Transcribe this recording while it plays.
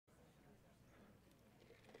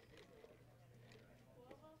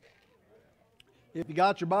If you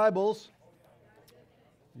got your Bibles,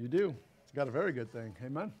 you do. It's got a very good thing.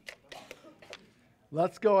 Amen.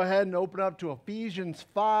 Let's go ahead and open up to Ephesians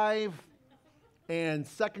 5 and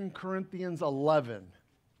 2 Corinthians 11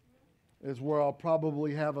 is where I'll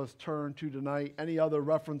probably have us turn to tonight. Any other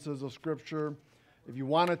references of Scripture, if you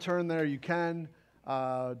want to turn there, you can.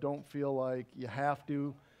 Don't feel like you have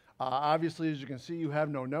to. Obviously, as you can see, you have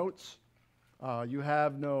no notes. You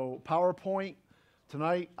have no PowerPoint.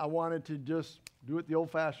 Tonight, I wanted to just do it the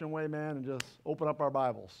old-fashioned way, man, and just open up our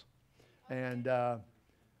Bibles and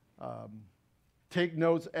take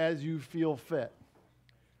notes as you feel fit.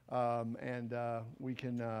 We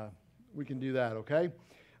can do that, okay?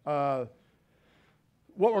 What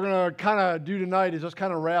we're going to kind of do tonight is just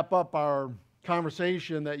kind of wrap up our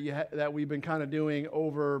conversation that we've been kind of doing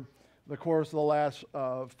over the course of the last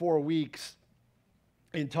 4 weeks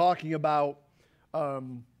in talking about,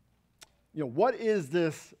 what is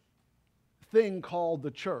this thing called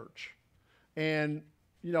the church? And,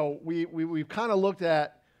 we've kind of looked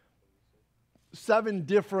at 7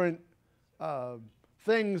 different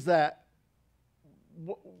things that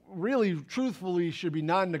really, truthfully, should be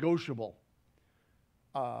non-negotiable.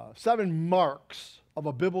 7 marks of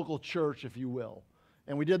a biblical church, if you will.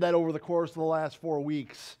 And we did that over the course of the last 4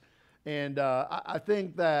 weeks. And I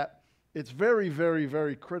think that it's very, very,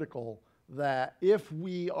 very critical that if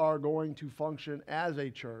we are going to function as a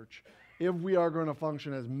church, if we are going to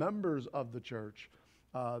function as members of the church,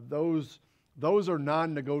 those are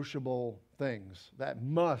non-negotiable things that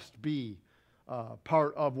must be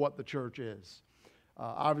part of what the church is.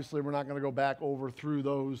 Obviously, we're not going to go back through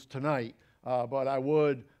those tonight, but I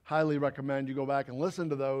would highly recommend you go back and listen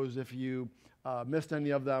to those if you missed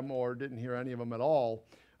any of them or didn't hear any of them at all,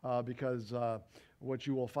 because what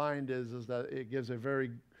you will find is that it gives a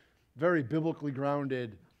very, very biblically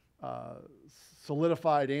grounded,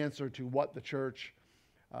 solidified answer to what the church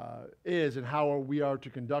is and how we are to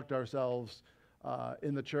conduct ourselves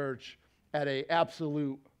in the church at an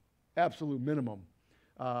absolute minimum.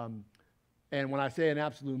 And when I say an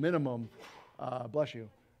absolute minimum, bless you,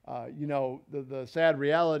 the sad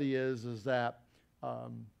reality is that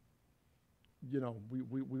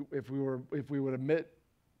if we would admit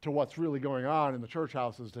to what's really going on in the church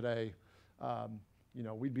houses today,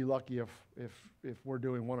 we'd be lucky if we're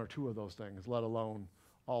doing 1 or 2 of those things, let alone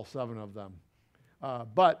all 7 of them.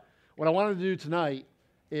 But what I wanted to do tonight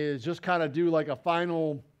is just kind of do like a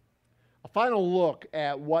final look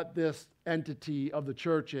at what this entity of the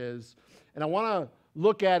church is. And I want to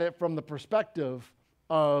look at it from the perspective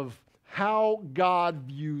of how God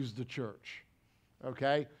views the church.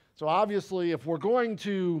 Okay? So obviously, if we're going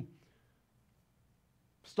to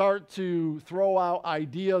start to throw out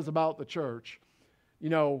ideas about the church,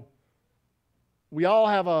 we all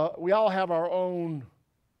have our own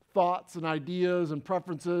thoughts and ideas and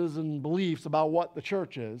preferences and beliefs about what the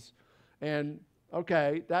church is. And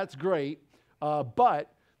okay, that's great.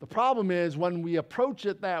 But the problem is when we approach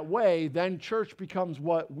it that way, then church becomes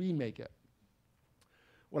what we make it.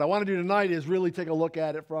 What I want to do tonight is really take a look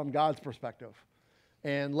at it from God's perspective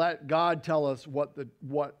and let God tell us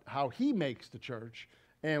how He makes the church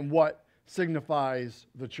and what signifies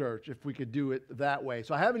the church, if we could do it that way.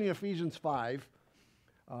 So I have in Ephesians 5.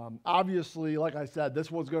 Obviously, like I said, this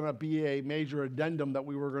was going to be a major addendum that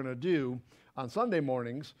we were going to do on Sunday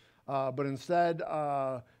mornings, but instead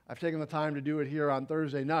I've taken the time to do it here on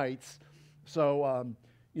Thursday nights. So,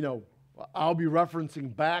 I'll be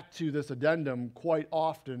referencing back to this addendum quite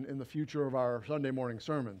often in the future of our Sunday morning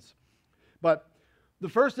sermons. But the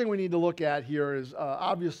first thing we need to look at here is,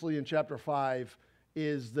 obviously in chapter 5,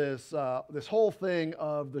 is this whole thing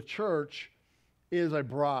of the church is a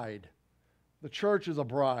bride. The church is a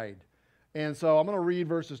bride. And so I'm going to read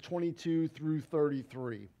verses 22 through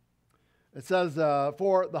 33. It says,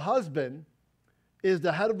 for the husband is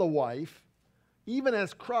the head of the wife, even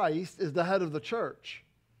as Christ is the head of the church,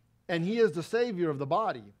 and he is the Savior of the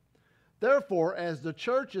body. Therefore, as the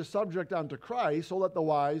church is subject unto Christ, so let the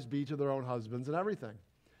wives be to their own husbands in everything.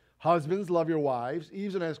 Husbands, love your wives,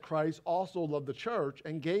 even as Christ also loved the church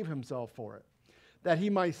and gave himself for it, that he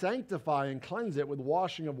might sanctify and cleanse it with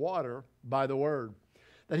washing of water by the word,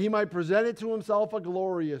 that he might present it to himself a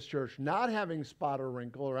glorious church, not having spot or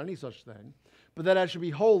wrinkle or any such thing, but that it should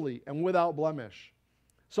be holy and without blemish.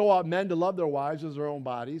 So ought men to love their wives as their own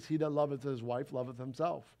bodies. He that loveth his wife loveth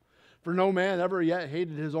himself. For no man ever yet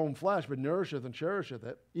hated his own flesh, but nourisheth and cherisheth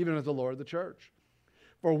it, even as the Lord the church.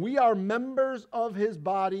 For we are members of his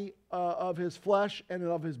body, of his flesh, and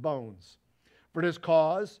of his bones. For this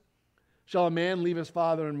cause shall a man leave his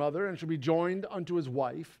father and mother, and shall be joined unto his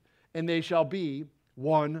wife, and they shall be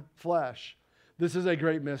one flesh. This is a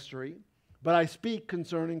great mystery, but I speak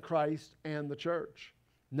concerning Christ and the church.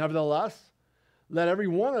 Nevertheless, let every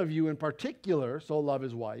one of you in particular so love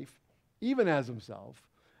his wife, even as himself,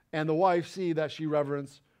 and the wife see that she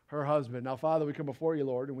reverence her husband. Now, Father, we come before you,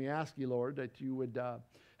 Lord, and we ask you, Lord, that you would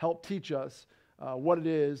help teach us what it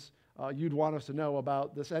is you'd want us to know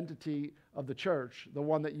about this entity of the church, the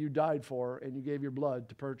one that you died for and you gave your blood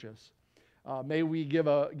to purchase. May we get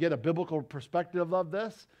a biblical perspective of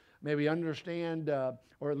this. May we understand,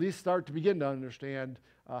 or at least start to begin to understand,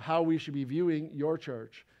 how we should be viewing your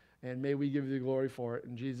church. And may we give you the glory for it.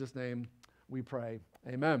 In Jesus' name we pray.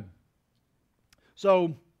 Amen.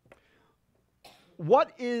 So,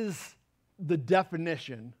 what is the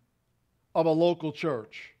definition of a local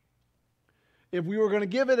church? If we were going to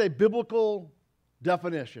give it a biblical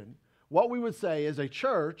definition, what we would say is a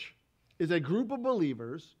church is a group of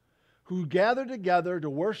believers who gather together to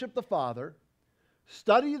worship the Father,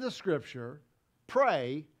 study the Scripture,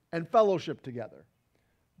 pray, and fellowship together.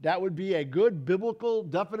 That would be a good biblical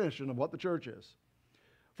definition of what the church is.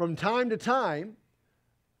 From time to time,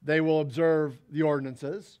 they will observe the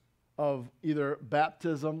ordinances of either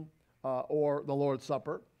baptism or the Lord's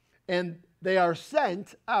Supper, and they are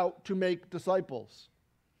sent out to make disciples,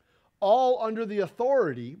 all under the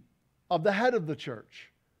authority of the head of the church,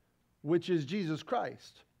 which is Jesus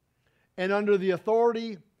Christ, and under the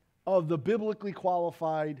authority of the biblically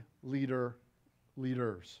qualified leaders.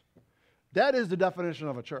 That is the definition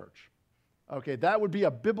of a church. Okay, that would be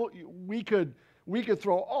a biblical. We could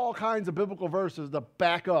throw all kinds of biblical verses to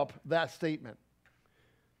back up that statement.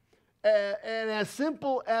 And as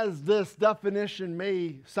simple as this definition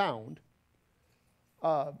may sound,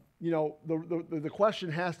 the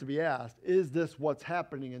question has to be asked: is this what's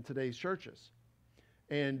happening in today's churches?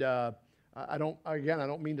 And I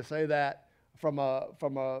don't mean to say that from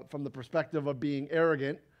the perspective of being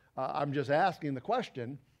arrogant. I'm just asking the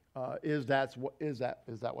question: is that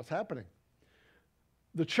what's happening?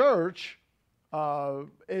 The church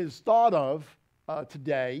is thought of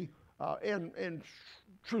today, and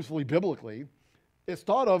truthfully, biblically, it's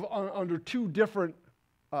thought of under two different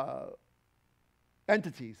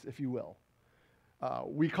entities, if you will.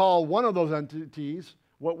 We call one of those entities,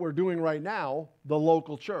 what we're doing right now, the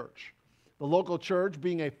local church. The local church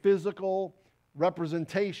being a physical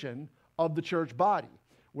representation of the church body,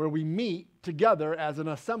 where we meet together as an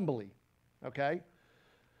assembly, okay?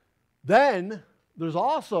 Then there's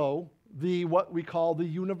also what we call the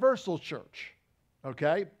universal church,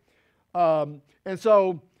 okay? And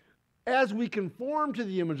so as we conform to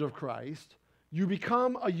the image of Christ, you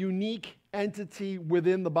become a unique entity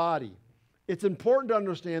within the body. It's important to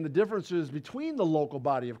understand the differences between the local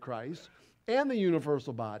body of Christ and the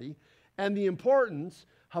universal body, and the importance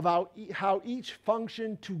of how each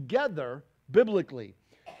function together biblically.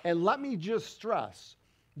 And let me just stress,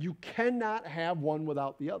 you cannot have one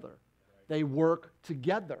without the other. They work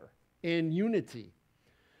together in unity.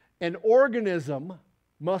 An organism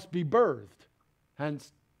must be birthed,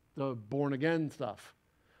 hence the born again stuff,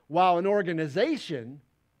 while an organization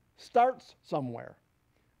starts somewhere.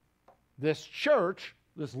 This church,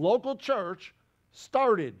 this local church,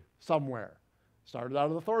 started somewhere. Started out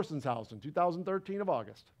of the Thorson's house in 2013 of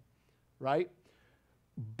August, right?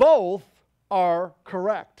 Both are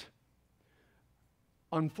correct.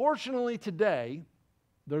 Unfortunately today,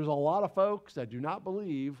 there's a lot of folks that do not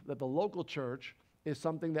believe that the local church is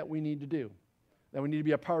something that we need to do, that we need to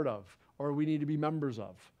be a part of, or we need to be members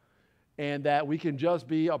of, and that we can just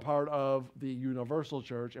be a part of the universal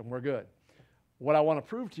church and we're good. What I want to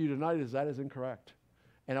prove to you tonight is that is incorrect.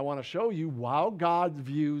 And I want to show you how God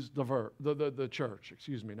views the church,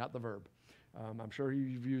 not the verb. I'm sure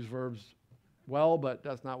he views verbs well, but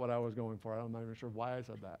that's not what I was going for. I'm not even sure why I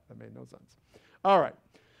said that. That made no sense. All right.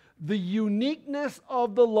 The uniqueness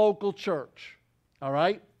of the local church. All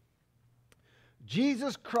right.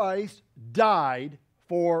 Jesus Christ died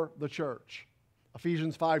for the church.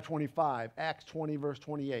 Ephesians 5:25, Acts 20, verse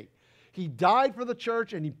 28. He died for the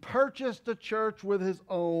church and he purchased the church with his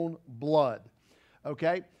own blood.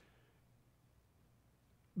 Okay?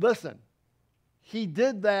 Listen, he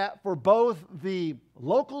did that for both the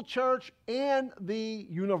local church and the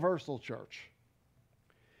universal church.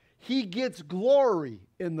 He gets glory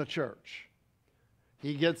in the church.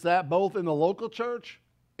 He gets that both in the local church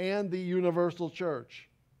and the universal church.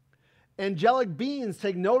 Angelic beings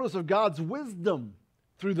take notice of God's wisdom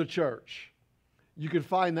through the church. You could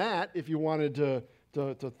find that, if you wanted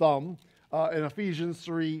to thumb, in Ephesians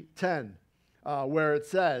 3:10, where it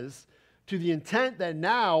says, to the intent that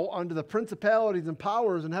now, under the principalities and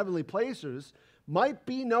powers in heavenly places, might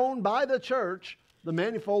be known by the church the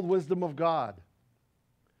manifold wisdom of God.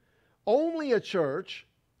 Only a church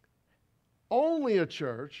only a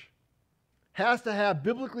church has to have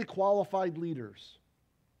biblically qualified leaders.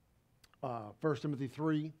 1 Timothy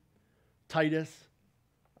 3, Titus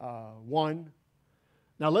 1.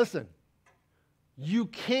 Now listen, you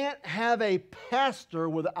can't have a pastor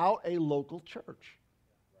without a local church.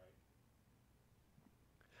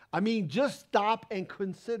 I mean, just stop and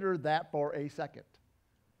consider that for a second.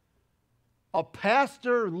 A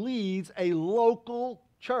pastor leads a local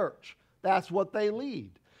church. That's what they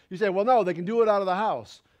lead. You say, well, no, they can do it out of the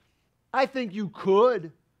house. I think you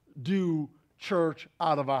could do church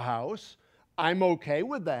out of a house. I'm okay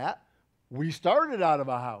with that. We started out of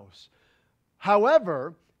a house.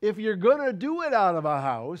 However, if you're going to do it out of a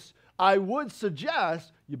house, I would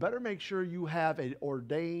suggest you better make sure you have an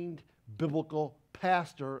ordained biblical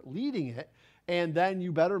pastor leading it, and then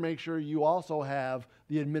you better make sure you also have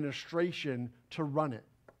the administration to run it.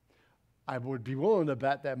 I would be willing to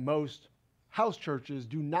bet that most house churches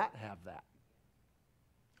do not have that.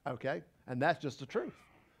 Okay? And that's just the truth.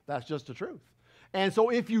 That's just the truth. And so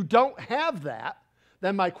if you don't have that,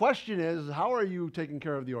 then my question is, how are you taking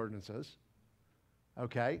care of the ordinances?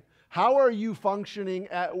 Okay? How are you functioning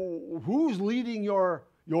who's leading your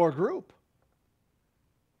group?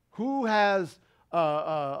 Who has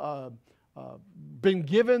been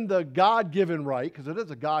given the God-given right, because it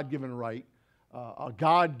is a God-given right, a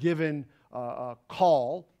God-given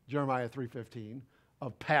call, Jeremiah 3:15,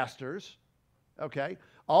 of pastors, okay?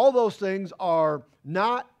 All those things are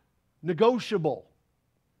not negotiable.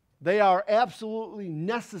 They are absolutely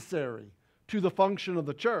necessary to the function of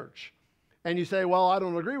the church. And you say, well, I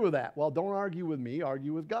don't agree with that. Well, don't argue with me,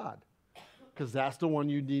 argue with God, because that's the one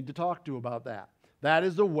you need to talk to about that. That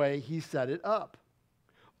is the way he set it up.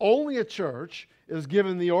 Only a church is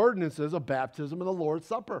given the ordinances of baptism and the Lord's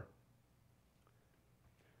Supper.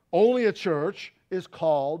 Only a church is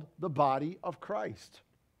called the body of Christ.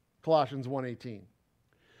 Colossians 1:18.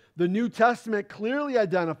 The New Testament clearly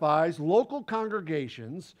identifies local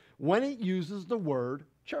congregations when it uses the word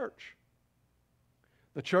church.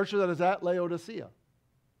 The church that is at Laodicea.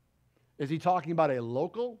 Is he talking about a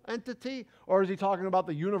local entity, or is he talking about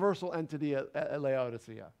the universal entity at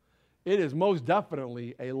Laodicea? It is most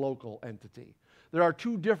definitely a local entity. There are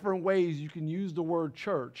two different ways you can use the word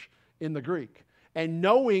church in the Greek. And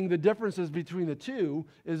knowing the differences between the two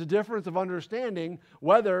is a difference of understanding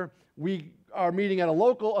whether we are meeting at a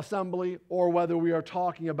local assembly or whether we are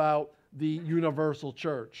talking about the universal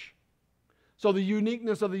church. So the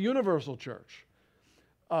uniqueness of the universal church.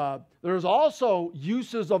 There's also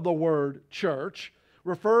uses of the word church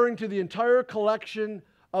referring to the entire collection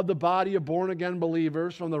of the body of born-again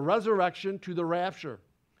believers from the resurrection to the rapture.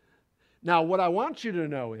 Now, what I want you to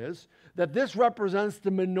know is that this represents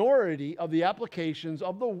the minority of the applications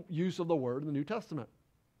of the use of the word in the New Testament.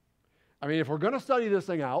 I mean, if we're going to study this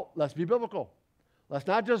thing out, let's be biblical. Let's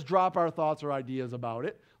not just drop our thoughts or ideas about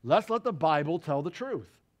it. Let's let the Bible tell the truth.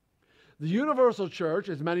 The universal church,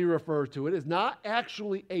 as many refer to it, is not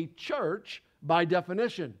actually a church by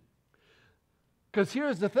definition. Because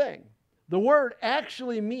here's the thing. The word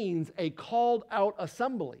actually means a called out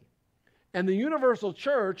assembly. And the universal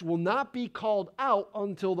church will not be called out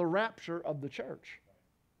until the rapture of the church.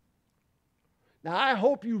 Now, I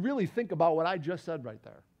hope you really think about what I just said right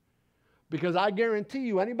there. Because I guarantee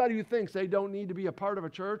you, anybody who thinks they don't need to be a part of a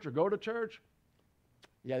church or go to church,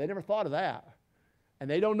 yeah, they never thought of that. And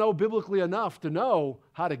they don't know biblically enough to know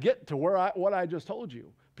how to get to what I just told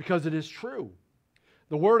you, because it is true.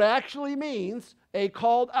 The word actually means a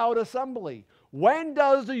called out assembly. When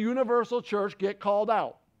does the universal church get called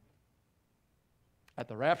out? At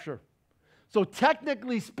the rapture. So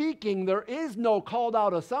technically speaking, there is no called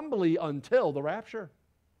out assembly until the rapture.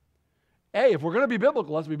 Hey, if we're going to be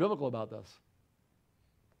biblical, let's be biblical about this.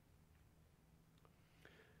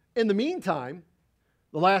 In the meantime,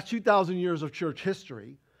 the last 2,000 years of church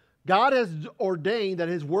history, God has ordained that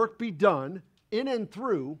his work be done in and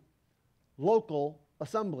through local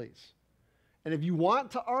assemblies. And if you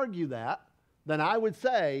want to argue that, then I would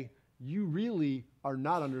say you really are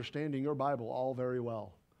not understanding your Bible all very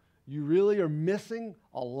well. You really are missing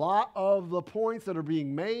a lot of the points that are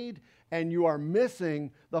being made, and you are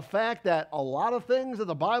missing the fact that a lot of things that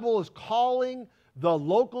the Bible is calling the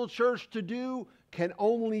local church to do can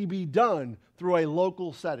only be done through a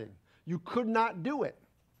local setting. You could not do it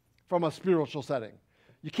from a spiritual setting.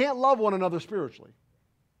 You can't love one another spiritually.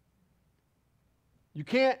 You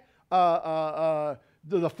can't,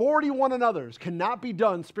 the 41 another's cannot be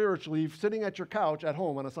done spiritually sitting at your couch at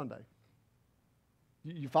home on a Sunday.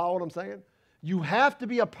 You follow what I'm saying? You have to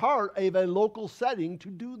be a part of a local setting to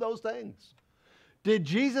do those things. Did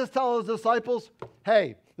Jesus tell his disciples,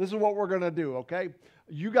 hey, This is what we're going to do, okay?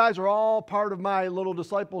 You guys are all part of my little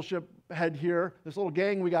discipleship head here, this little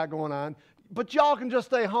gang we got going on. But y'all can just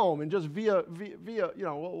stay home and just via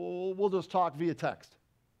we'll just talk via text.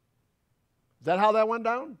 Is that how that went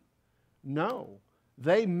down? No.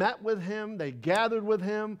 They met with him. They gathered with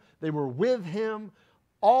him. They were with him.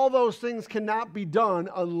 All those things cannot be done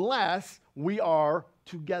unless we are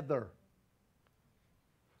together.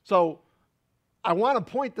 So I want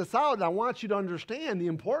to point this out, and I want you to understand the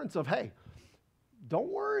importance of, hey, don't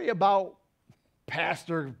worry about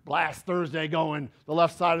Pastor last Thursday going, the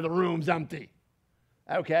left side of the room's empty.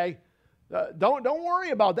 Okay? Don't worry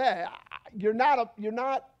about that. You're not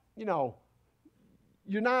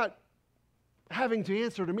having to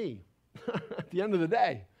answer to me at the end of the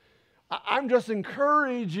day. I'm just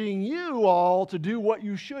encouraging you all to do what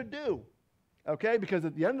you should do. Okay? Because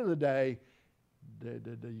at the end of the day,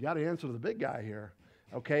 you got to answer to the big guy here.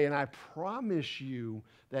 Okay? And I promise you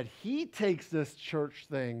that he takes this church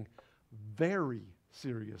thing very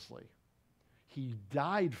seriously. He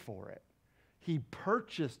died for it. He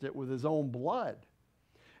purchased it with his own blood.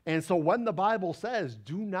 And so when the Bible says,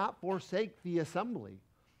 do not forsake the assembly,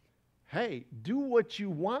 hey, do what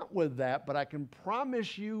you want with that, but I can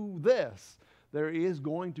promise you this, there is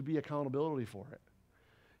going to be accountability for it.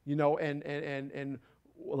 You know, and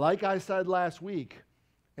like I said last week,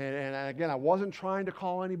 and again, I wasn't trying to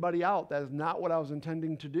call anybody out. That is not what I was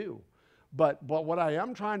intending to do. But what I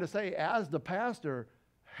am trying to say as the pastor,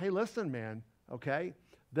 hey, listen, man, okay?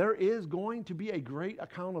 There is going to be a great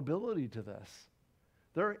accountability to this.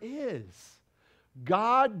 There is.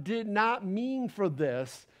 God did not mean for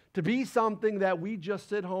this to be something that we just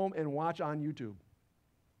sit home and watch on YouTube.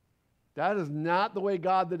 That is not the way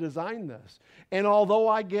God designed this. And although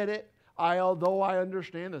I get it, although I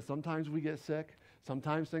understand that sometimes we get sick,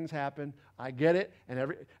 sometimes things happen, I get it,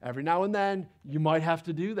 and every now and then you might have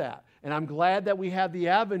to do that. And I'm glad that we have the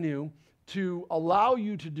avenue to allow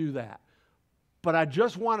you to do that. But I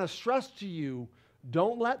just want to stress to you,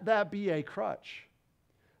 don't let that be a crutch.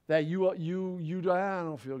 That I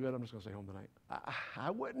don't feel good, I'm just going to stay home tonight.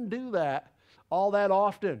 I wouldn't do that all that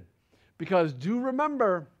often. Because do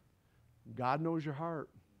remember, God knows your heart.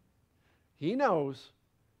 He knows.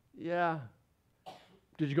 Yeah.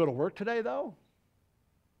 Did you go to work today, though?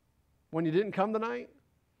 When you didn't come tonight?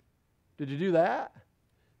 Did you do that?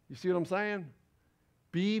 You see what I'm saying?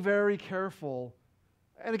 Be very careful.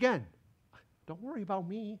 And again, don't worry about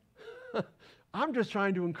me. I'm just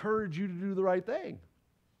trying to encourage you to do the right thing.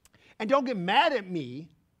 And don't get mad at me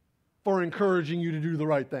for encouraging you to do the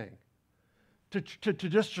right thing.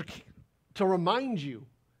 To remind you,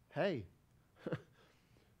 hey,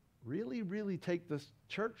 really, really take this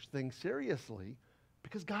church thing seriously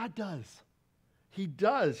because God does. He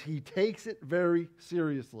does. He takes it very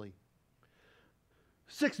seriously.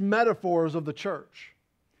 6 metaphors of the church.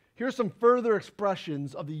 Here's some further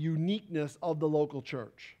expressions of the uniqueness of the local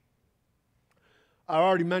church. I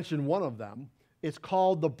already mentioned one of them. It's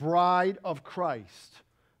called the bride of Christ.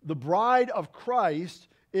 The bride of Christ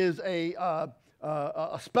is a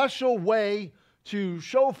special way to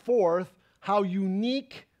show forth how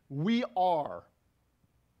unique we are.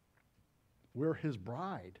 We're his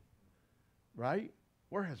bride, right?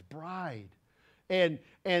 We're his bride. And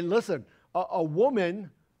listen, a woman,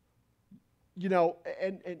 you know,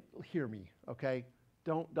 and hear me, okay?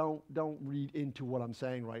 Don't read into what I'm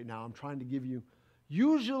saying right now. I'm trying to give you,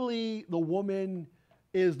 usually the woman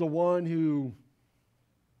is the one who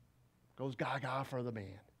goes gaga for the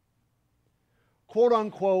man. Quote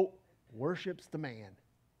unquote, worships the man.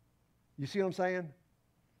 You see what I'm saying?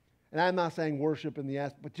 And I'm not saying worship in the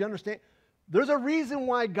ass, but you understand? There's a reason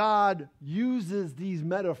why God uses these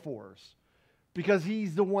metaphors. Because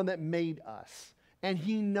he's the one that made us. And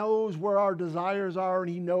he knows where our desires are and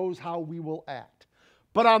he knows how we will act.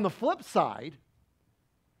 But on the flip side,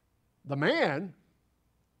 the man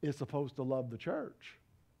is supposed to love the church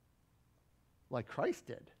like Christ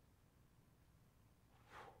did.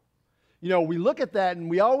 You know, we look at that and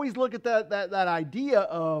we always look at that idea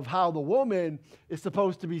of how the woman is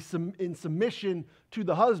supposed to be in submission to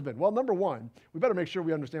the husband. Well, number one, we better make sure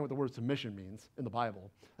we understand what the word submission means in the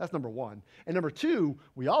Bible. That's number one. And number two,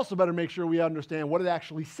 we also better make sure we understand what it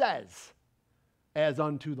actually says, as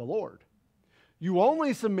unto the Lord. You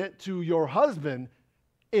only submit to your husband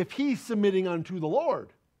if he's submitting unto the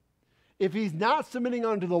Lord. If he's not submitting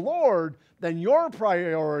unto the Lord, then your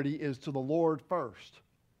priority is to the Lord first.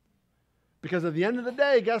 Because at the end of the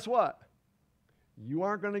day, guess what? You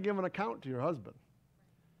aren't going to give an account to your husband.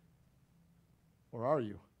 Or are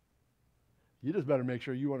you? You just better make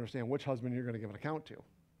sure you understand which husband you're going to give an account to.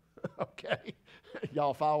 Okay?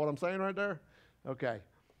 Y'all follow what I'm saying right there? Okay.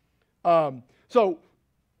 So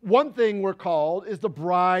one thing we're called is the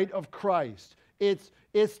bride of Christ. It's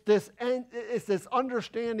this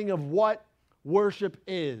understanding of what worship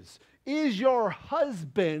is. Is your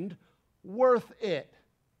husband worth it?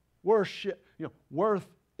 Worship, worth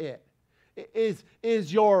it.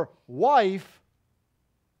 Is your wife,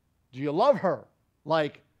 do you love her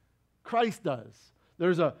like Christ does?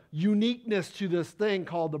 There's a uniqueness to this thing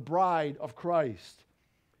called the bride of Christ.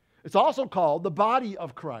 It's also called the body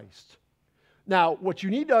of Christ. Now, what you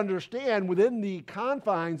need to understand within the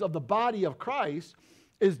confines of the body of Christ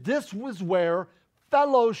is this was where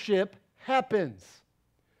fellowship happens.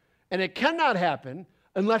 And it cannot happen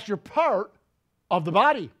unless you're part of the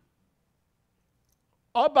body.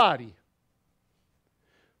 A body.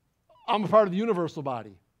 I'm a part of the universal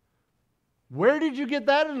body. Where did you get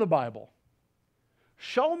that in the Bible?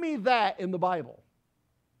 Show me that in the Bible.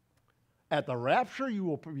 At the rapture, you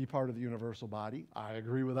will be part of the universal body. I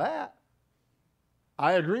agree with that.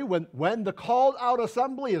 I agree. When the called out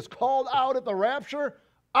assembly is called out at the rapture,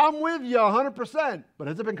 I'm with you 100%. But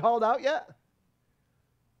has it been called out yet?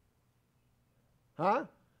 Huh?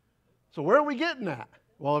 So where are we getting at?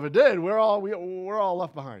 Well, if it did, we're all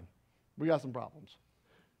left behind. We got some problems.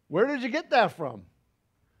 Where did you get that from?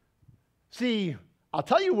 See, I'll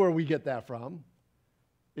tell you where we get that from.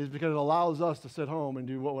 Is because it allows us to sit home and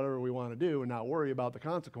do whatever we want to do and not worry about the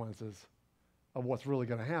consequences of what's really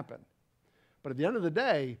going to happen. But at the end of the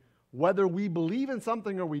day, whether we believe in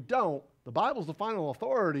something or we don't, the Bible's the final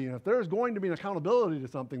authority, and if there's going to be an accountability to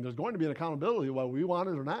something, there's going to be an accountability whether we want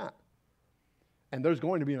it or not. And there's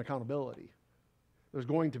going to be an accountability. There's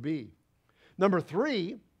going to be. Number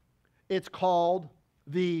 3, it's called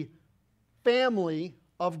the family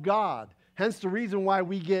of God. Hence the reason why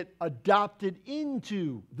we get adopted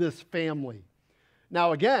into this family.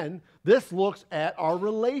 Now again, this looks at our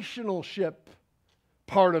relationship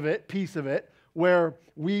part of it, piece of it, where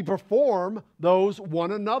we perform those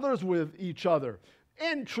one another's with each other.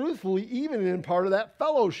 And truthfully, even in part of that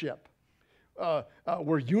fellowship.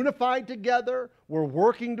 We're unified together. We're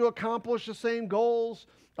working to accomplish the same goals.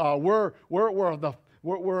 We're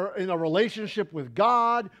in a relationship with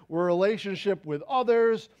God. We're in a relationship with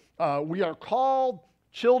others. We are called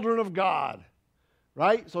children of God,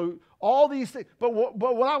 right? So all these things. But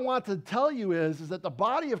what I want to tell you is that the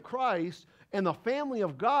body of Christ and the family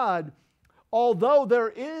of God, although there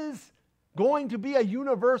is going to be a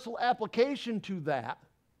universal application to that.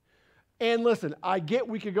 And listen, I get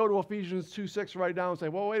we could go to Ephesians 2:6 right now and say,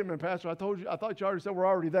 well, wait a minute, Pastor, I thought you already said we're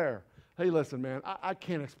already there. Hey, listen, man, I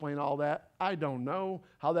can't explain all that. I don't know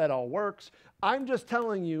how that all works. I'm just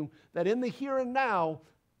telling you that in the here and now,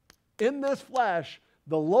 in this flesh,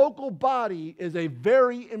 the local body is a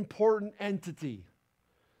very important entity.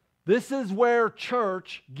 This is where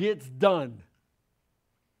church gets done.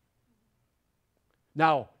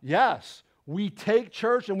 Now, yes, we take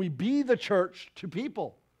church and we be the church to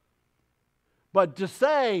people. But to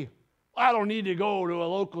say, I don't need to go to a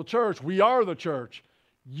local church, we are the church,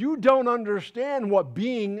 you don't understand what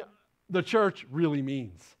being the church really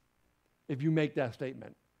means if you make that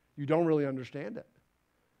statement. You don't really understand it.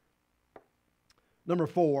 Number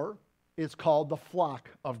 4, it's called the flock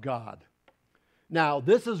of God. Now,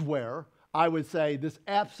 this is where I would say this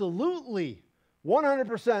absolutely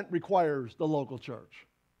 100% requires the local church.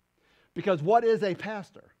 Because what is a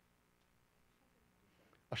pastor?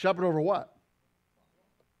 A shepherd over what?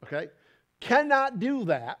 Okay? Cannot do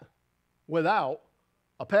that without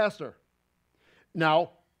a pastor.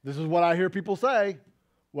 Now, this is what I hear people say.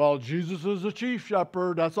 Well, Jesus is the chief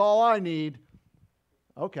shepherd. That's all I need.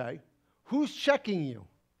 Okay. Who's checking you?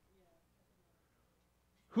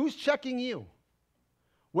 Who's checking you?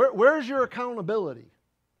 Where's your accountability?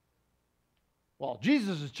 Well,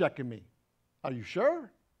 Jesus is checking me. Are you sure?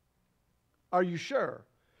 Are you sure?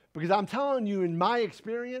 Because I'm telling you, in my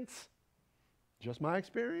experience, just my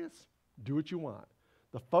experience, do what you want.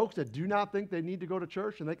 The folks that do not think they need to go to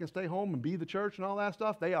church and they can stay home and be the church and all that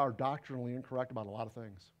stuff, they are doctrinally incorrect about a lot of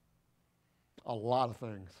things. A lot of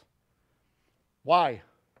things. Why?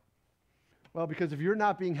 Well, because if you're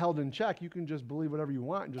not being held in check, you can just believe whatever you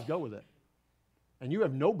want and just go with it. And you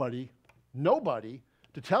have nobody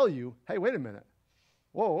to tell you, hey, wait a minute.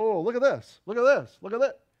 Whoa, look at this. Look at this. Look at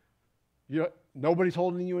that. Nobody's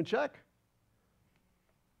holding you in check.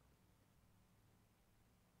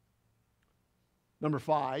 Number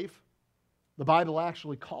 5, the Bible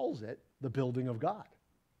actually calls it the building of God.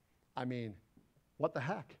 I mean, what the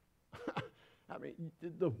heck? I mean,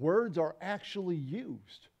 the words are actually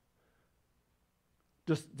used.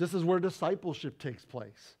 This is where discipleship takes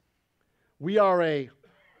place. We are a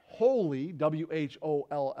holy,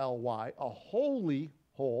 W-H-O-L-L-Y, a holy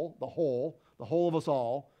the whole of us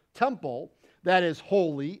all, temple that is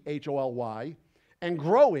holy, Holy, and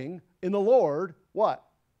growing in the Lord, what?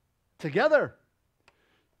 Together.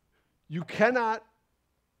 You cannot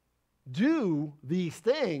do these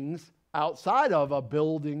things outside of a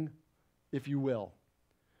building, if you will.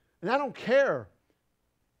 And I don't care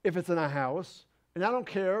if it's in a house, and I don't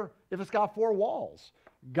care if it's got 4 walls.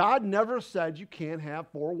 God never said you can't have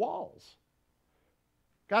 4 walls.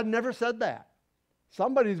 God never said that.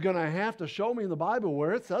 Somebody's going to have to show me in the Bible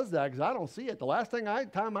where it says that, because I don't see it. The last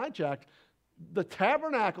time I checked, the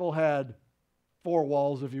tabernacle had 4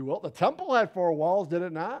 walls, if you will. The temple had 4 walls, did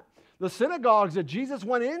it not? The synagogues that Jesus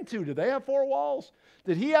went into, did they have 4 walls?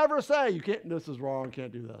 Did he ever say, you can't, this is wrong,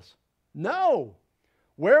 can't do this? No.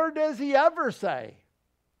 Where does he ever say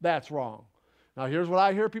that's wrong? Now, here's what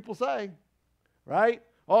I hear people say, right?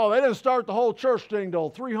 Oh, they didn't start the whole church thing till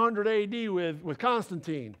 300 AD with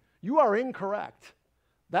Constantine. You are incorrect.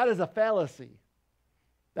 That is a fallacy.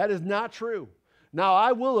 That is not true. Now,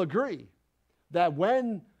 I will agree that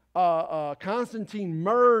when Constantine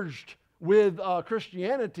merged with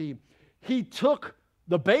Christianity, he took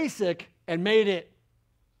the basic and made it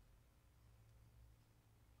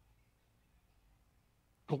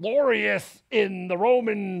glorious in the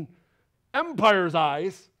Roman Empire's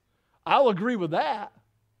eyes. I'll agree with that.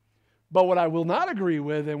 But what I will not agree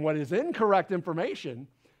with, and what is incorrect information,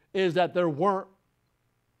 is that there weren't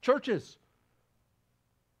churches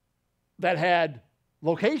that had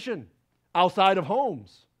location outside of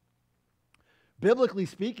homes. Biblically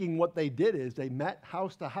speaking, what they did is they met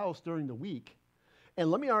house to house during the week. And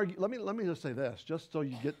let me just say this, just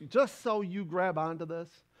so you grab onto this.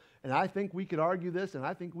 And I think we could argue this, and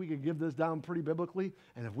I think we could give this down pretty biblically.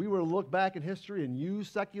 And if we were to look back in history and use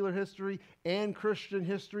secular history and Christian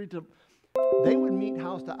history they would meet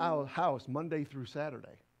house to house Monday through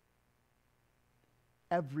Saturday.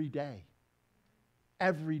 Every day.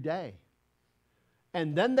 Every day.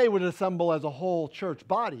 And then they would assemble as a whole church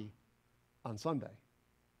body on Sunday.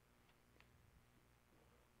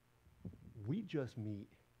 We just meet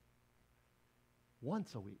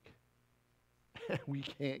once a week. We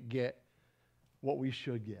can't get what we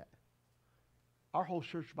should get. Our whole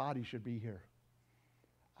church body should be here.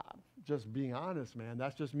 Just being honest, man.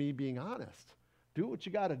 That's just me being honest. Do what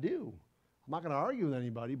you got to do. I'm not going to argue with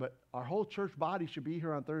anybody, but our whole church body should be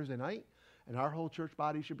here on Thursday night, and our whole church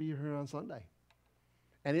body should be here on Sunday.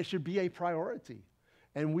 And it should be a priority.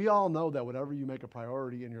 And we all know that whatever you make a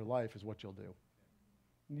priority in your life is what you'll do.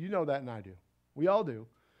 You know that, and I do. We all do.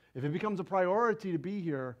 If it becomes a priority to be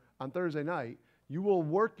here on Thursday night, you will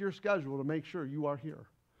work your schedule to make sure you are here.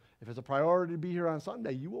 If it's a priority to be here on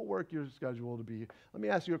Sunday, you will work your schedule to be here. Let me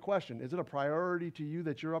ask you a question. Is it a priority to you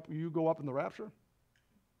that you go up in the rapture?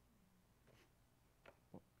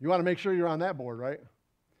 You want to make sure you're on that board, right?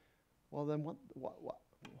 Well, then what?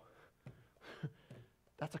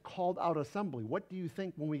 That's a called out assembly. What do you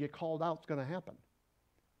think when we get called out is going to happen?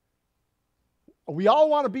 We all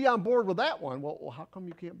want to be on board with that one. Well, how come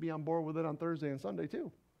you can't be on board with it on Thursday and Sunday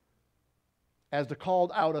too? As the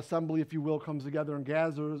called out assembly, if you will, comes together and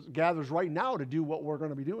gathers right now to do what we're going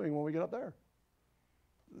to be doing when we get up there.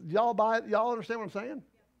 Y'all understand what I'm saying? Yeah.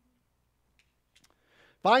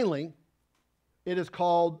 Finally, it is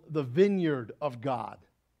called the vineyard of God.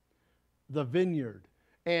 The vineyard.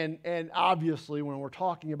 And obviously, when we're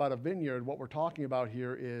talking about a vineyard, what we're talking about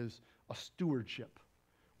here is a stewardship.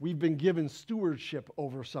 We've been given stewardship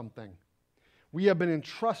over something. We have been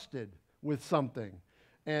entrusted with something.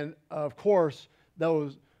 And of course,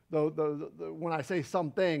 when I say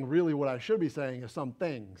something, really what I should be saying is some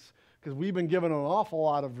things. Because we've been given an awful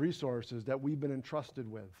lot of resources that we've been entrusted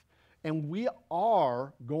with. And we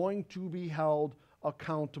are going to be held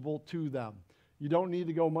accountable to them. You don't need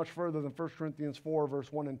to go much further than 1 Corinthians 4,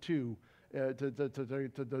 verse 1 and 2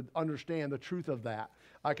 to understand the truth of that.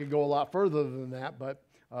 I could go a lot further than that, but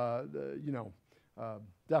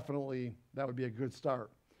definitely that would be a good start.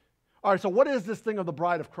 All right, so what is this thing of the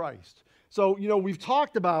bride of Christ? So, we've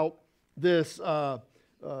talked about this.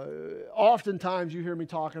 Oftentimes you hear me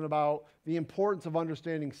talking about the importance of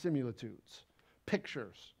understanding similitudes,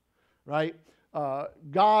 pictures, right?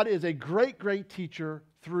 God is a great, great teacher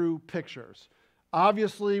through pictures.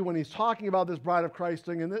 Obviously, when he's talking about this bride of Christ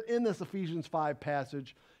thing, in this Ephesians 5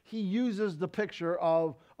 passage, he uses the picture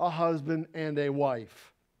of a husband and a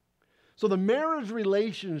wife. So the marriage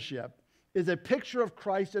relationship is a picture of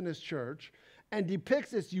Christ and his church and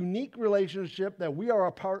depicts this unique relationship that we are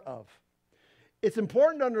a part of. It's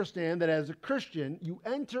important to understand that as a Christian, you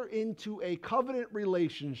enter into a covenant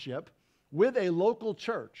relationship with a local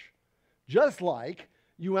church, just like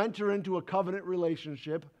you enter into a covenant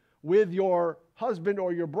relationship with your husband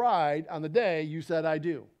or your bride on the day you said, I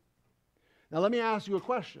do. Now, let me ask you a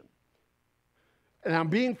question, and I'm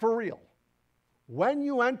being for real. When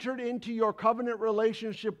you entered into your covenant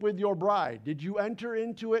relationship with your bride, did you enter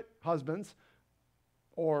into it, husbands,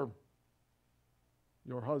 or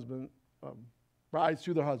your husband, brides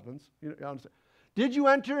to their husbands? You understand? Did you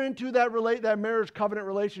enter into that marriage covenant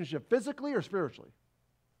relationship physically or spiritually?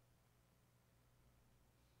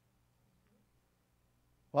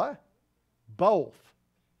 What? Both.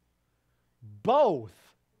 Both.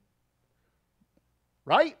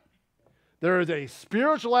 Right? There is a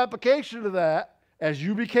spiritual application to that as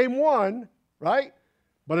you became one, right?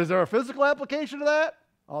 But is there a physical application to that?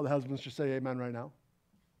 All the husbands should say amen right now.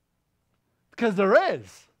 Because there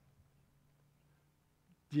is.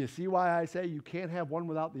 Do you see why I say you can't have one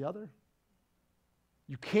without the other?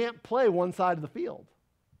 You can't play one side of the field.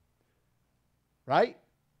 Right?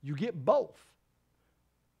 You get both.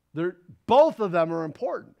 Both of them are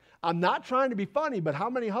important. I'm not trying to be funny, but how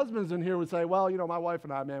many husbands in here would say, well, my wife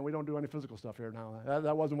and I, man, we don't do any physical stuff here now.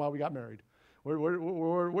 That wasn't why we got married.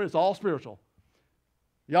 It's all spiritual.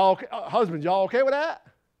 Y'all okay? Husbands, y'all okay with that?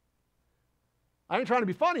 I ain't trying to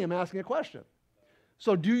be funny. I'm asking a question.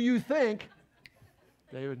 So do you think,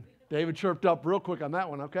 David chirped up real quick on that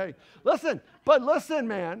one, okay? Listen,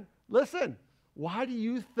 man, why do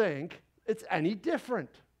you think it's any different?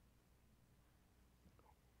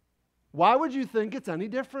 Why would you think it's any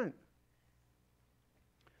different?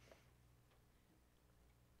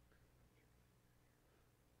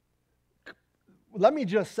 Let me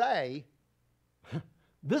just say,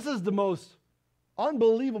 this is the most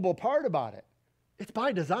unbelievable part about it. It's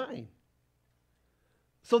by design.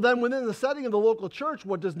 So then within the setting of the local church,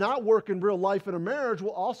 what does not work in real life in a marriage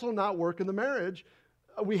will also not work in the marriage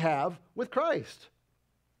we have with Christ.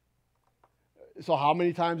 So how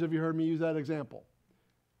many times have you heard me use that example?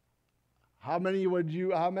 How many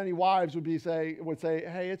wives would say,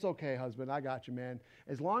 hey, it's okay, husband, I got you, man.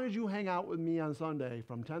 As long as you hang out with me on Sunday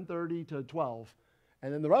from 10:30 to 12,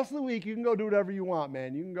 and then the rest of the week you can go do whatever you want,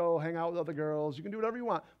 man. You can go hang out with other girls. You can do whatever you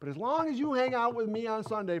want. But as long as you hang out with me on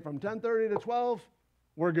Sunday from 10:30 to 12,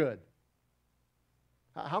 we're good.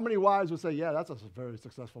 How many wives would say, yeah, that's a very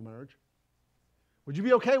successful marriage? Would you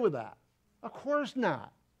be okay with that? Of course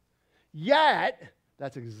not. Yet,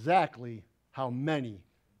 that's exactly how many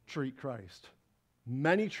treat Christ.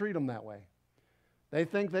 Many treat him that way. They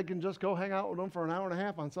think they can just go hang out with him for an hour and a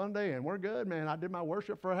half on Sunday and we're good, man. I did my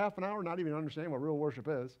worship for a half an hour, not even understanding what real worship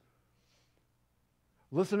is.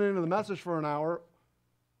 Listening to the message for an hour,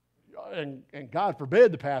 and God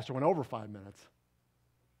forbid the pastor went over 5 minutes.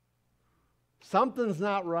 Something's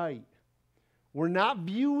not right. We're not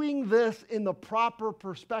viewing this in the proper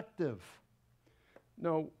perspective.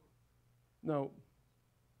 No.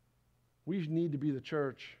 We need to be the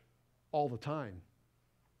church all the time,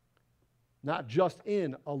 not just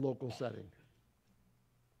in a local setting.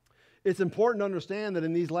 It's important to understand that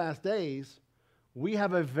in these last days, we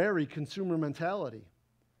have a very consumer mentality.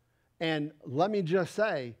 And let me just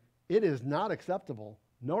say, it is not acceptable,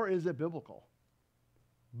 nor is it biblical,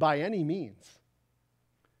 by any means.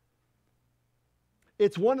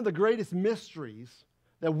 It's one of the greatest mysteries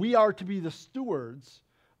that we are to be the stewards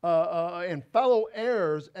and fellow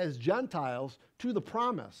heirs as Gentiles to the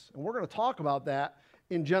promise. And we're going to talk about that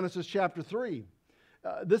in Genesis chapter 3.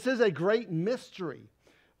 This is a great mystery.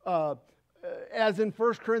 As in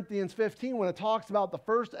 1 Corinthians 15, when it talks about the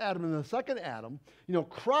first Adam and the second Adam,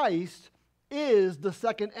 Christ is the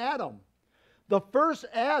second Adam. The first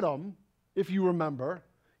Adam, if you remember,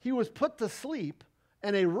 he was put to sleep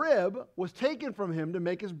and a rib was taken from him to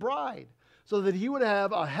make his bride, so that he would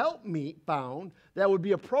have a helpmeet found that would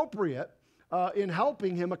be appropriate in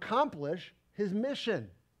helping him accomplish his mission.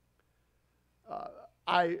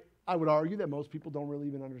 I would argue that most people don't really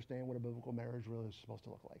even understand what a biblical marriage really is supposed to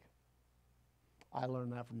look like. I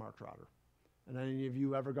learned that from Mark Trotter. And any of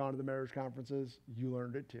you ever gone to the marriage conferences, you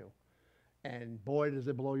learned it too. And boy, does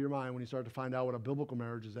it blow your mind when you start to find out what a biblical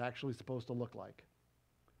marriage is actually supposed to look like.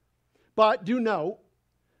 But do note,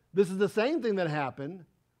 this is the same thing that happened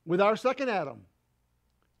with our second Adam.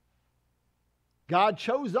 God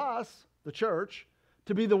chose us, the church,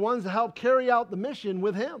 to be the ones to help carry out the mission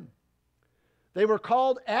with him. They were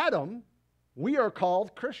called Adam. We are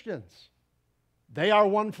called Christians. They are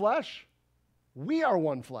one flesh. We are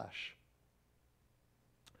one flesh.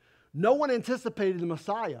 No one anticipated the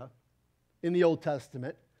Messiah in the Old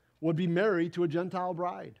Testament would be married to a Gentile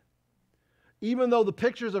bride, even though the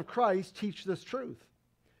pictures of Christ teach this truth.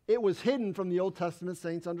 It was hidden from the Old Testament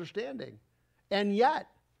saints' understanding. And yet,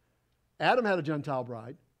 Adam had a Gentile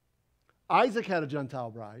bride. Isaac had a Gentile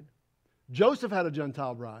bride. Joseph had a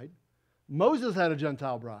Gentile bride. Moses had a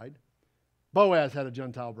Gentile bride. Boaz had a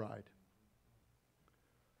Gentile bride.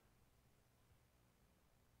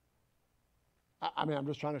 I'm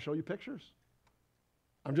just trying to show you pictures.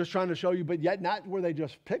 I'm just trying to show you, but yet not were they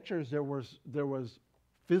just pictures. There was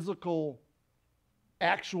physical,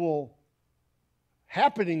 actual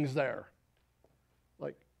happenings there.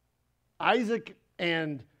 Like Isaac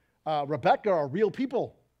and Rebekah are real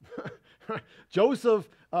people. Joseph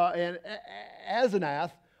and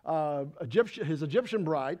Asenath, his Egyptian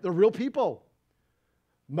bride, they're real people.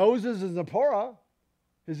 Moses and Zipporah,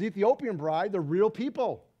 his Ethiopian bride, they're real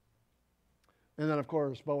people. And then, of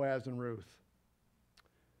course, Boaz and Ruth.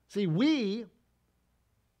 See, we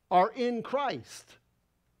are in Christ.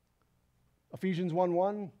 Ephesians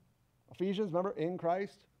 1:1. Ephesians, remember, in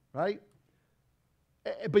Christ, right?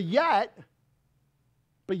 But yet,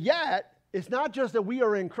 it's not just that we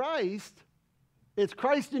are in Christ, it's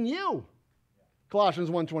Christ in you. Colossians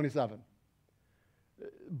 1:27.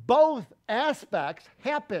 Both aspects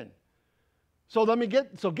happen. So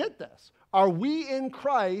get this. Are we in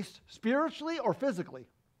Christ spiritually or physically?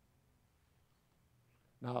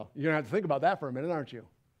 Now, you're going to have to think about that for a minute, aren't you?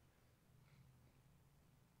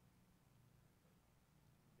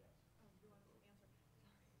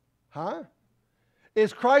 Huh?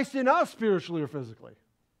 Is Christ in us spiritually or physically?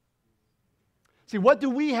 See, what do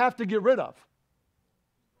we have to get rid of?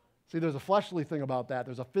 See, there's a fleshly thing about that.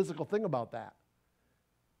 There's a physical thing about that.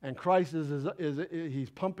 And Christ he's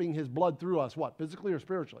pumping his blood through us, what, physically or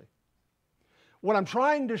spiritually? What I'm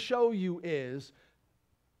trying to show you is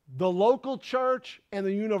the local church and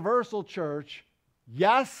the universal church,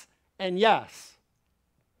 yes and yes.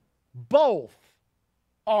 Both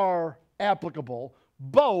are applicable.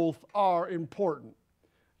 Both are important.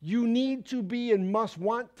 You need to be and must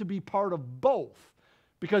want to be part of both.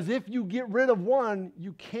 Because if you get rid of one,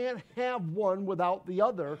 you can't have one without the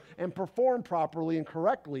other and perform properly and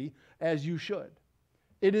correctly as you should.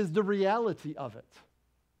 It is the reality of it.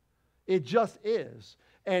 It just is.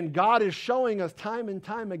 And God is showing us time and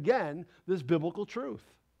time again this biblical truth.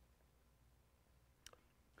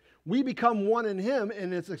 We become one in Him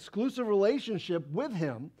in its exclusive relationship with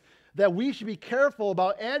Him, that we should be careful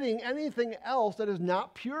about adding anything else that is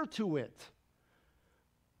not pure to it.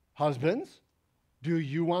 Husbands, do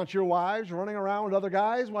you want your wives running around with other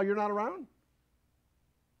guys while you're not around?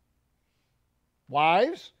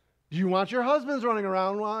 Wives, do you want your husbands running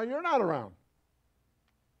around while you're not around?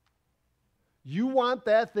 You want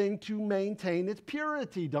that thing to maintain its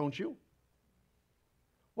purity, don't you?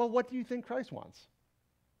 Well, what do you think Christ wants?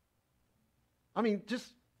 I mean,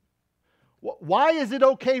 just, why is it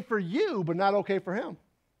okay for you but not okay for Him?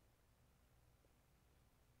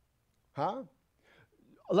 Huh?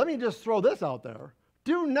 Let me just throw this out there.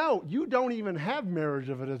 Do note, you don't even have marriage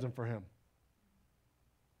if it isn't for Him.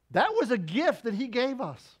 That was a gift that He gave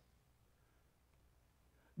us.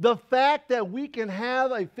 The fact that we can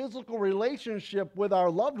have a physical relationship with our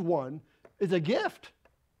loved one is a gift.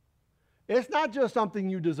 It's not just something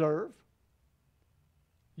you deserve.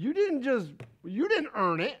 You didn't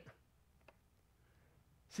earn it.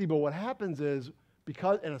 See, but what happens is,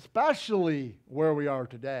 because, and especially where we are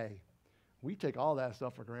today, we take all that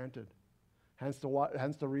stuff for granted. Hence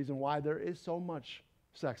the reason why there is so much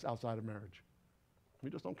sex outside of marriage. We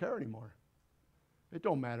just don't care anymore. It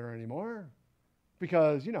don't matter anymore.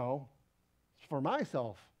 Because, it's for my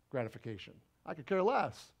self-gratification. I could care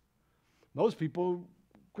less. Most people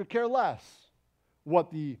could care less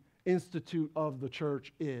what the institute of the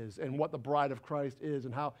church is and what the bride of Christ is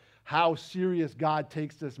and how serious God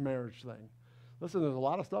takes this marriage thing. Listen, there's a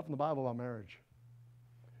lot of stuff in the Bible about marriage.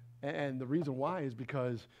 And the reason why is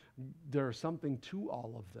because there's something to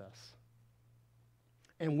all of this.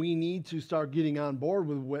 And we need to start getting on board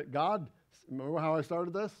with what God, remember how I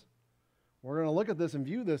started this? We're going to look at this and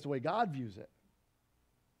view this the way God views it.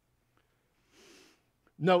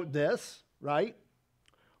 Note this, right?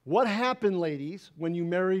 What happened, ladies, when you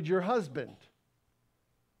married your husband?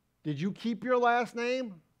 Did you keep your last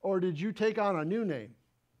name or did you take on a new name?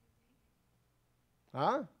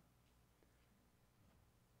 Huh?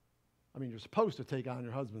 I mean, you're supposed to take on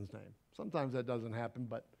your husband's name. Sometimes that doesn't happen,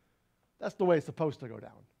 but that's the way it's supposed to go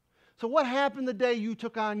down. So what happened the day you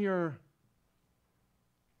took on your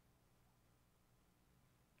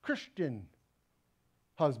Christian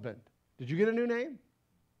husband? Did you get a new name?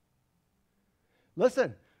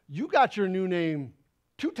 Listen, you got your new name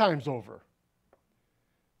 2 times over.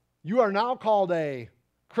 You are now called a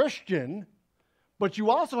Christian, but you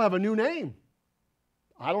also have a new name.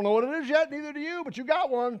 I don't know what it is yet, neither do you, but you got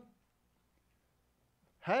one.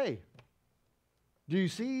 Hey, do you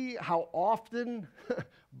see how often,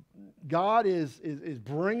 God is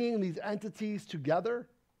bringing these entities together.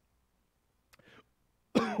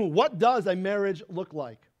 What does a marriage look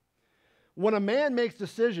like? When a man makes a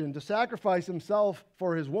decision to sacrifice himself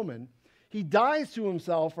for his woman, he dies to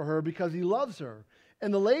himself for her because he loves her.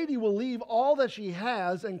 And the lady will leave all that she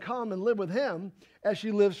has and come and live with him as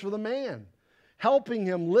she lives for the man, helping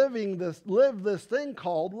him live this thing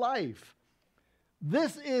called life.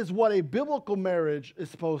 This is what a biblical marriage is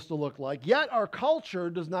supposed to look like, yet our culture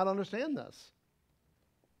does not understand this.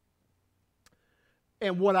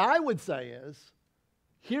 And what I would say is,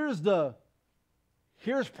 here's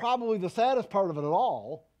probably the saddest part of it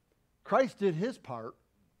all. Christ did his part.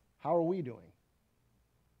 How are we doing?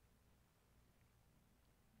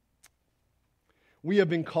 We have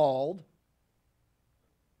been called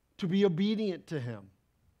to be obedient to him.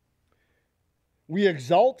 We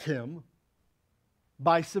exalt him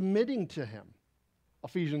by submitting to him.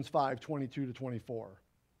 Ephesians 5:22-24.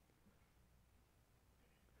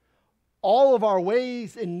 All of our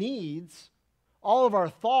ways and needs, all of our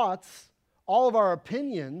thoughts, all of our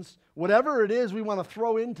opinions, whatever it is we want to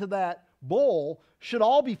throw into that bowl, should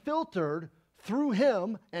all be filtered through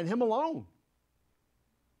him and him alone.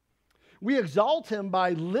 We exalt him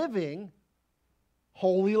by living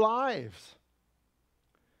holy lives,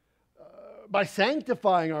 by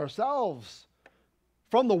sanctifying ourselves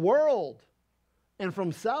from the world and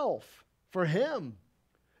from self for him,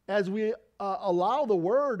 as we allow the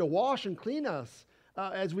word to wash and clean us,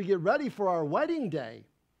 as we get ready for our wedding day,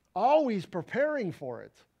 always preparing for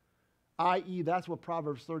it, i.e., that's what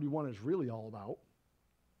Proverbs 31 is really all about.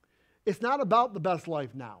 It's not about the best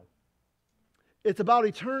life now. It's about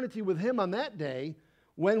eternity with him on that day,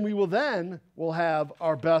 when we will have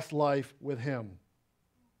our best life with him.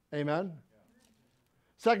 Amen?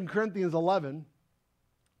 2 Corinthians 11,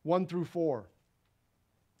 1-4.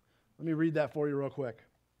 Let me read that for you real quick.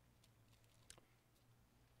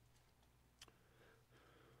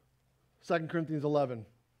 2 Corinthians 11,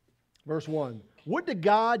 verse 1. Would to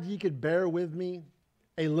God ye could bear with me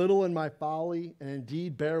a little in my folly, and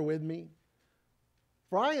indeed bear with me.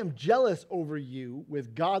 For I am jealous over you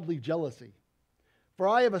with godly jealousy. For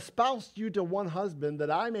I have espoused you to one husband,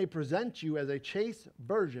 that I may present you as a chaste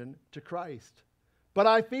virgin to Christ. But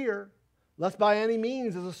I fear, lest by any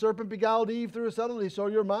means, as a serpent beguiled Eve through her subtlety, so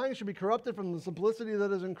your mind should be corrupted from the simplicity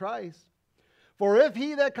that is in Christ. For if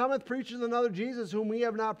he that cometh preaches another Jesus, whom we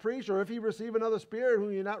have not preached, or if he receive another spirit,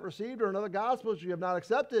 whom ye have not received, or another gospel which ye have not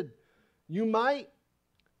accepted, you might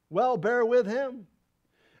well bear with him.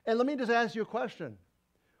 And let me just ask you a question.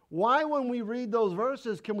 Why, when we read those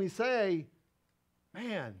verses, can we say,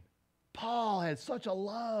 man, Paul had such a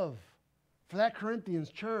love for that Corinthians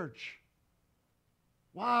church?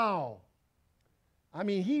 Wow. I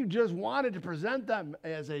mean, he just wanted to present them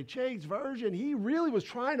as a chaste virgin. He really was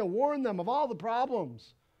trying to warn them of all the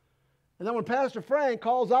problems. And then when Pastor Frank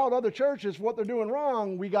calls out other churches for what they're doing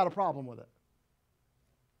wrong, we got a problem with it.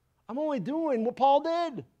 I'm only doing what Paul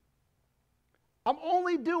did. I'm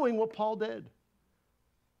only doing what Paul did.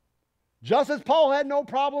 Just as Paul had no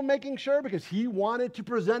problem making sure, because he wanted to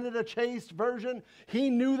present it a chaste version.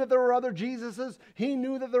 He knew that there were other Jesuses. He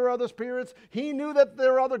knew that there were other spirits. He knew that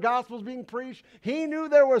there were other gospels being preached. He knew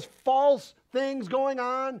there was false things going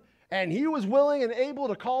on, and he was willing and able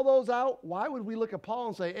to call those out. Why would we look at Paul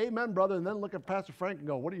and say, amen, brother, and then look at Pastor Frank and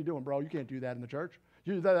go, what are you doing, bro? You can't do that in the church.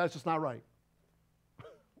 That's just not right.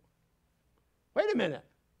 Wait a minute.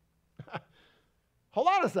 Hold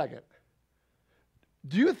on a second.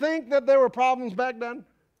 Do you think that there were problems back then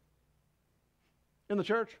in the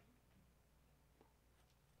church?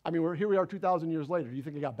 I mean, here we are 2,000 years later. Do you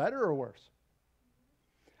think it got better or worse?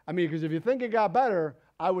 I mean, because if you think it got better,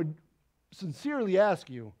 I would sincerely ask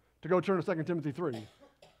you to go turn to 2 Timothy 3,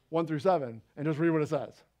 1-7, and just read what it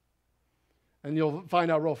says. And you'll find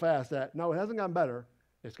out real fast that, no, it hasn't gotten better.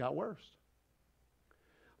 It's got worse.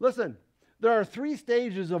 Listen, there are 3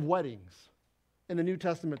 stages of weddings in the New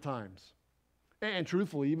Testament times. And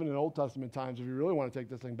truthfully, even in Old Testament times, if you really want to take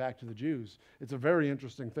this thing back to the Jews, it's a very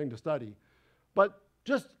interesting thing to study. But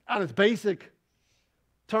just on its basic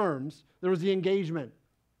terms, there was the engagement.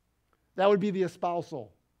 That would be the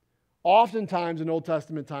espousal. Oftentimes in Old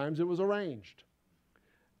Testament times, it was arranged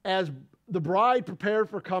as the bride prepared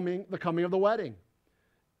for the coming of the wedding.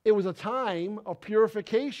 It was a time of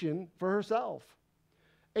purification for herself.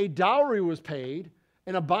 A dowry was paid,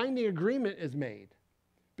 and a binding agreement is made,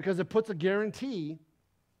 because it puts a guarantee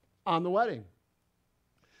on the wedding.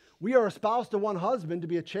 We are espoused to one husband to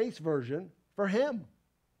be a chaste virgin for him.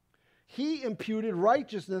 He imputed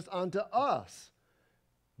righteousness unto us.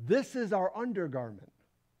 This is our undergarment.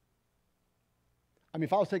 I mean,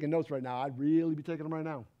 if I was taking notes right now, I'd really be taking them right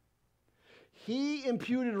now. He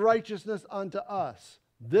imputed righteousness unto us.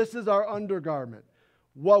 This is our undergarment.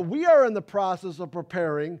 What we are in the process of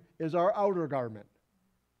preparing is our outer garment.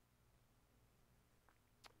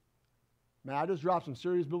 Man, I just dropped some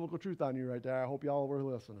serious biblical truth on you right there. I hope y'all were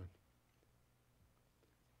listening.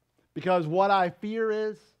 Because what I fear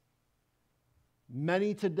is,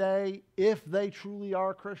 many today, if they truly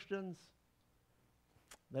are Christians,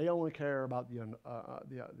 they only care about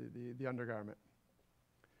the undergarment.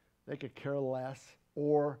 They could care less,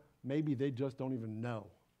 or maybe they just don't even know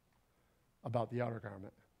about the outer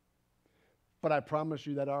garment. But I promise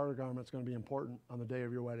you that outer garment is going to be important on the day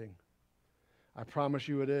of your wedding. I promise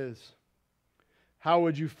you it is. How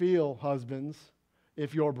would you feel, husbands,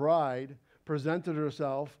 if your bride presented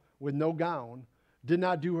herself with no gown, did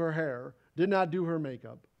not do her hair, did not do her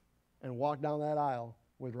makeup, and walked down that aisle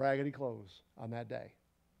with raggedy clothes on that day?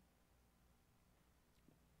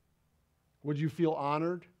 Would you feel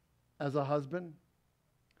honored as a husband?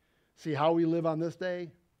 See, how we live on this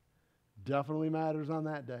day definitely matters on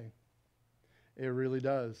that day. It really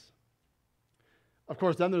does. Of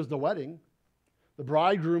course, then there's the wedding. The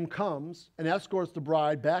bridegroom comes and escorts the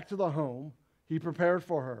bride back to the home he prepared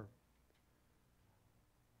for her.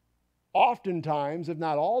 Oftentimes, if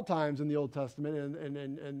not all times in the Old Testament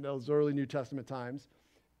and those early New Testament times,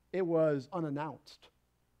 it was unannounced.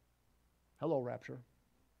 Hello, rapture.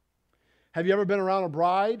 Have you ever been around a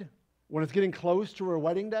bride when it's getting close to her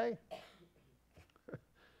wedding day?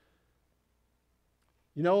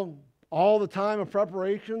 You know, all the time of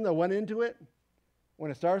preparation that went into it,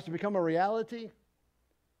 when it starts to become a reality.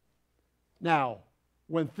 Now,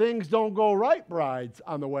 when things don't go right, brides,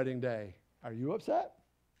 on the wedding day, are you upset?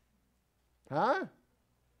 Huh?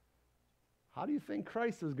 How do you think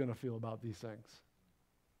Christ is going to feel about these things?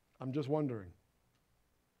 I'm just wondering.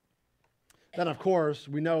 Then, of course,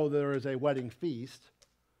 we know there is a wedding feast.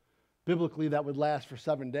 Biblically, that would last for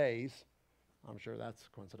 7 days. I'm sure that's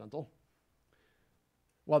coincidental.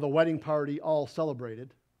 While the wedding party all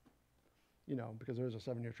celebrated, you know, because there's a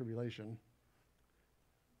 7-year tribulation.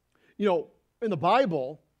 You know, in the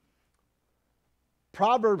Bible,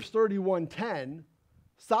 Proverbs 31:10,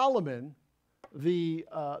 Solomon, the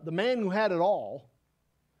man who had it all,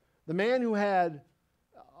 the man who had,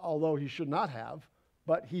 although he should not have,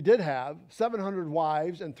 but he did have 700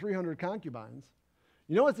 wives and 300 concubines.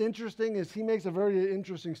 You know what's interesting is he makes a very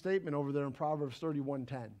interesting statement over there in Proverbs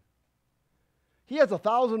 31:10. He has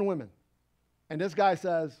 1,000 women, and this guy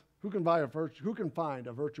says, who can find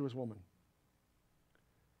a virtuous woman?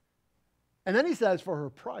 And then he says, for her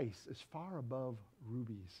price is far above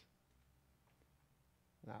rubies.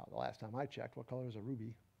 Now, the last time I checked, what color is a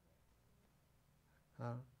ruby?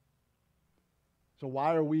 Huh? So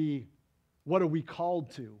what are we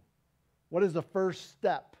called to? What is the first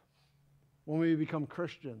step when we become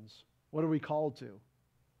Christians? What are we called to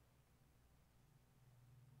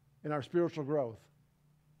in our spiritual growth?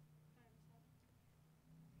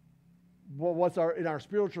 Well, in our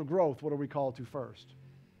spiritual growth, what are we called to first?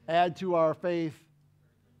 Add to our faith.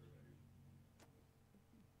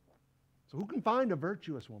 So who can find a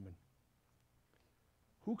virtuous woman?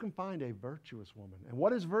 Who can find a virtuous woman? And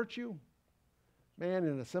what is virtue? Man,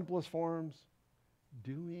 in the simplest forms,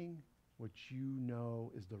 doing what you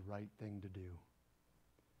know is the right thing to do.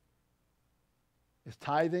 Is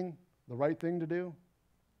tithing the right thing to do?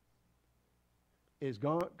 Is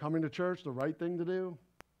coming to church the right thing to do?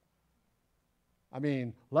 I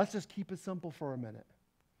mean, let's just keep it simple for a minute.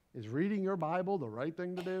 Is reading your Bible the right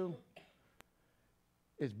thing to do?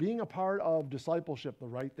 Is being a part of discipleship the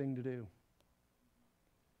right thing to do?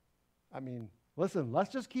 I mean, listen,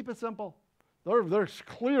 let's just keep it simple. There's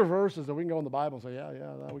clear verses that we can go in the Bible and say,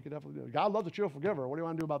 yeah, we could definitely do it. God loves a cheerful giver. What do you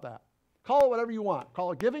want to do about that? Call it whatever you want.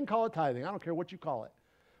 Call it giving, call it tithing. I don't care what you call it.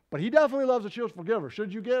 But he definitely loves a cheerful giver.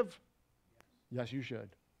 Should you give? Yes, you should.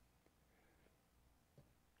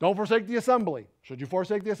 Don't forsake the assembly. Should you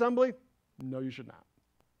forsake the assembly? No, you should not.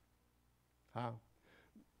 Huh?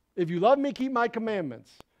 If you love me, keep my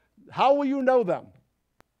commandments. How will you know them?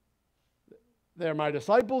 They're my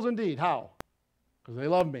disciples indeed. How? Because they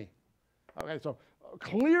love me. Okay, so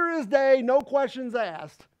clear as day, no questions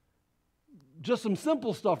asked. Just some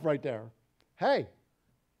simple stuff right there. Hey,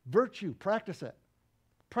 virtue, practice it.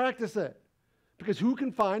 Practice it. Because who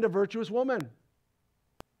can find a virtuous woman?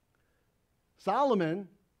 Solomon,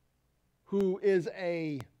 who is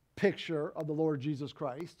a picture of the Lord Jesus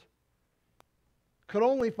Christ, could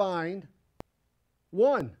only find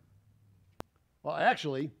one. Well,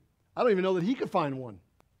 actually, I don't even know that he could find one.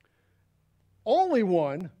 Only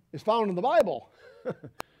one is found in the Bible.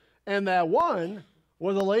 And that one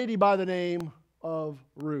was a lady by the name of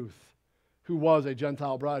Ruth, who was a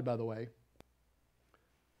Gentile bride, by the way.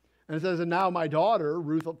 And it says, and now my daughter,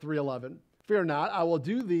 Ruth 3:11, fear not, I will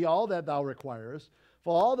do thee all that thou requirest,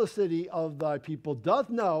 for all the city of thy people doth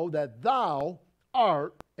know that thou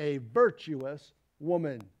art a virtuous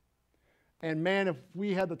woman. And man, if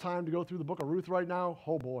we had the time to go through the book of Ruth right now,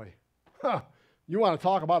 oh boy. You want to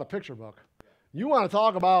talk about a picture book. You want to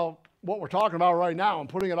talk about what we're talking about right now and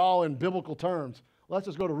putting it all in biblical terms. Let's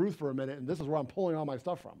just go to Ruth for a minute, and this is where I'm pulling all my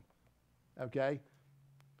stuff from. Okay?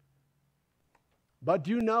 But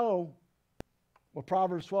do you know what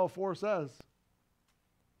Proverbs 12:4 says?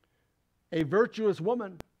 A virtuous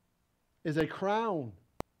woman is a crown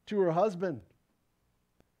to her husband.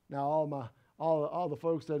 Now, all the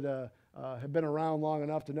folks that have been around long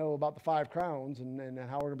enough to know about the 5 crowns and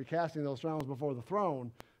how we're going to be casting those crowns before the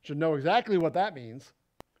throne should know exactly what that means.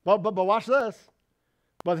 But watch this.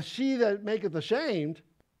 But she that maketh ashamed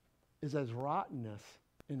is as rottenness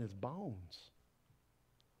in his bones.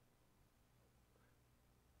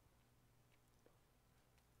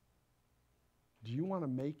 Do you want to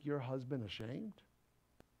make your husband ashamed?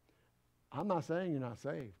 I'm not saying you're not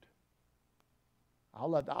saved. I'll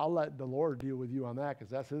let the Lord deal with you on that because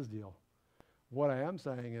that's his deal. What I am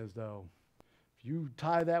saying is, though, if you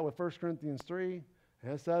tie that with 1 Corinthians 3,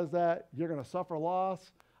 and it says that you're going to suffer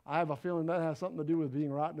loss, I have a feeling that has something to do with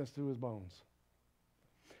being rottenness to his bones.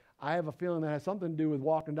 I have a feeling that has something to do with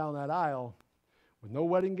walking down that aisle with no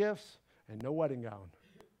wedding gifts and no wedding gown.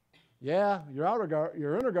 Yeah, your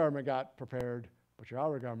inner garment got prepared, but your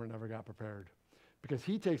outer garment never got prepared. Because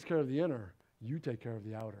he takes care of the inner, you take care of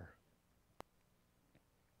the outer.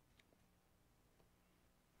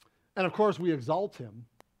 And of course, we exalt him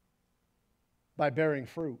by bearing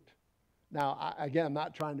fruit. Now, again, I'm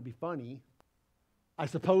not trying to be funny. I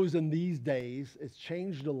suppose in these days, it's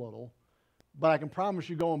changed a little. But I can promise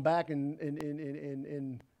you, going back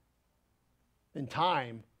in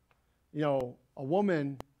time, you know, a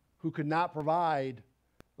woman who could not provide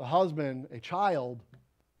the husband a child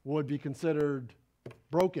would be considered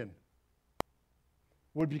broken,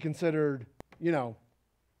 would be considered, you know,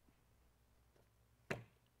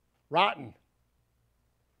 rotten.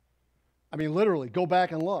 I mean, literally, go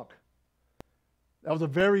back and look. That was a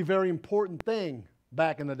very, very important thing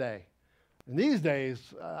back in the day. And these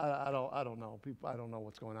days, I don't know. I don't know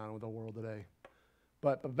what's going on with the world today.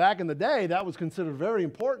 But back in the day, that was considered very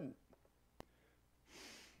important.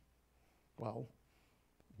 Well,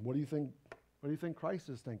 what do you think? What do you think Christ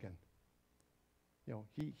is thinking? You know,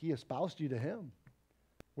 he espoused you to him.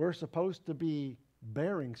 We're supposed to be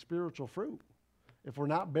bearing spiritual fruit. If we're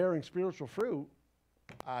not bearing spiritual fruit,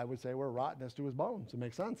 I would say we're rottenness to his bones. It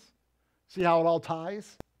makes sense. See how it all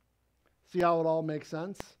ties? See how it all makes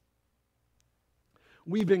sense?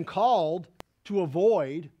 We've been called to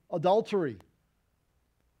avoid adultery.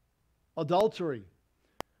 Adultery.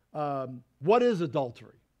 What is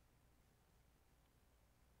adultery?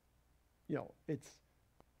 You know,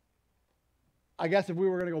 I guess if we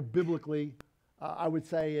were going to go biblically, I would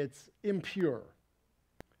say it's impure.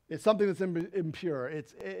 It's something that's impure.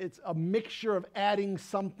 It's a mixture of adding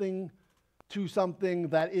something to something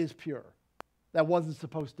that is pure, that wasn't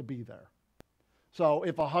supposed to be there. So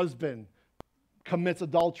if a husband commits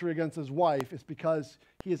adultery against his wife, it's because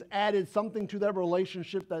he has added something to that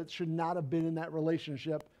relationship that should not have been in that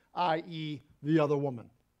relationship, i.e. the other woman,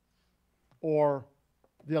 or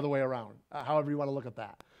the other way around, however you want to look at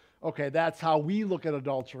that. Okay, that's how we look at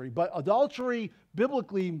adultery. But adultery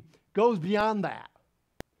biblically goes beyond that.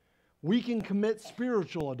 We can commit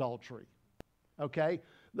spiritual adultery. Okay?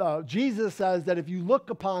 Jesus says that if you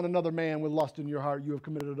look upon another man with lust in your heart, you have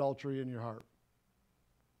committed adultery in your heart.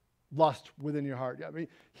 Lust within your heart. I mean,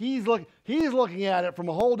 he's looking at it from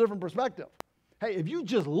a whole different perspective. Hey, if you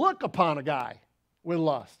just look upon a guy with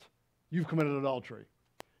lust, you've committed adultery.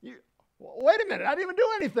 Wait a minute, I didn't even do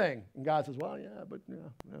anything. And God says, well,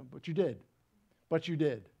 but you did. But you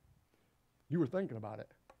did. You were thinking about it.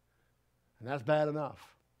 And that's bad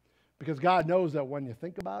enough. Because God knows that when you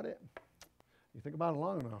think about it, you think about it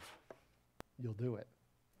long enough, you'll do it.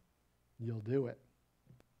 You'll do it.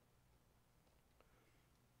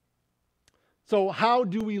 So how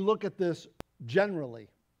do we look at this generally?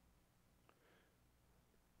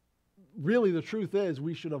 Really, the truth is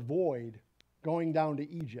we should avoid going down to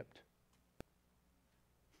Egypt.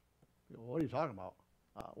 What are you talking about?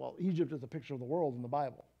 Well, Egypt is a picture of the world in the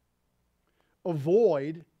Bible.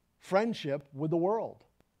 Avoid friendship with the world.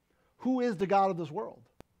 Who is the God of this world?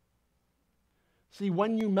 See,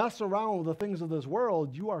 when you mess around with the things of this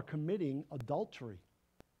world, you are committing adultery.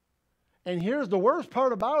 And here's the worst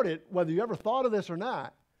part about it, whether you ever thought of this or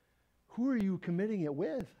not. Who are you committing it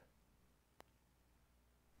with?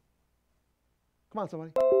 Come on,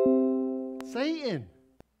 somebody. Satan.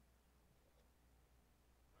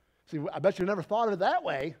 See, I bet you never thought of it that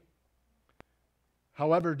way.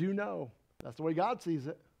 However, do know that's the way God sees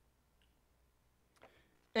it.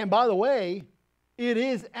 And by the way, it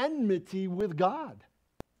is enmity with God,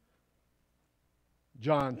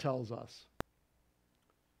 John tells us.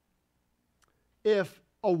 If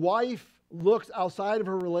a wife looks outside of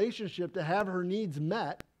her relationship to have her needs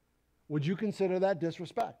met, would you consider that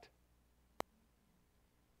disrespect?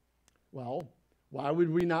 Well, why would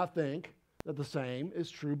we not think that the same is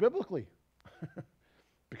true biblically?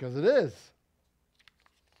 Because it is.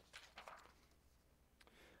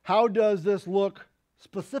 How does this look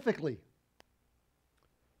specifically?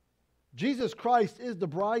 Jesus Christ is the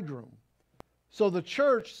bridegroom, so the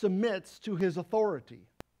church submits to his authority.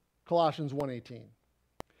 Colossians 1:18.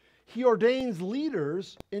 He ordains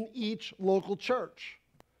leaders in each local church.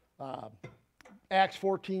 Acts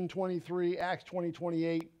 14:23, Acts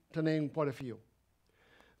 20:28, to name quite a few.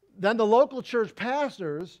 Then the local church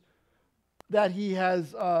pastors that he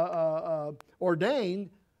has ordained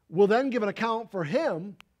will then give an account for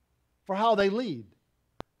him for how they lead.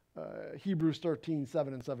 Hebrews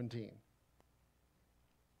 13:7 and 17.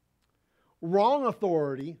 Wrong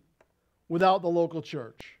authority without the local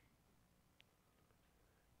church.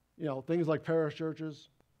 You know, things like parish churches,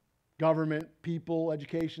 government, people,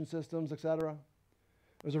 education systems, etc.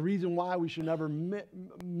 There's a reason why we should never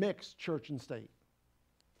mix church and state.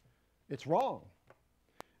 It's wrong.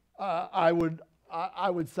 I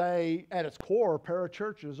would say at its core,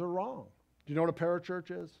 parachurches are wrong. Do you know what a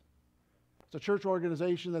parachurch is? It's a church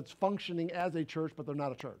organization that's functioning as a church, but they're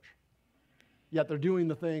not a church. Yet they're doing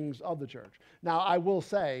the things of the church. Now, I will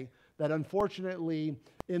say that unfortunately,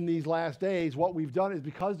 in these last days, what we've done is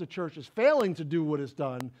because the church is failing to do what it's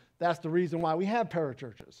done, that's the reason why we have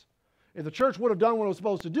parachurches. If the church would have done what it was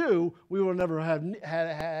supposed to do, we would have never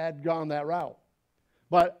had gone that route.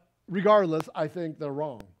 But regardless, I think they're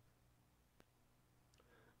wrong.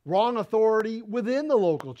 Wrong authority within the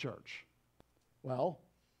local church. Well,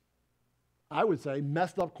 I would say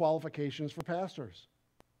messed up qualifications for pastors.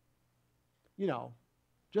 You know,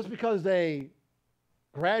 just because they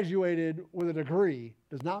graduated with a degree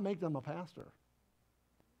does not make them a pastor.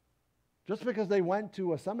 Just because they went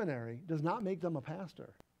to a seminary does not make them a pastor.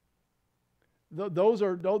 Those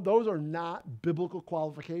are not biblical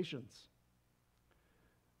qualifications.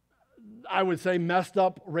 I would say messed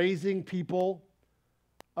up raising people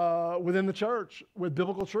within the church with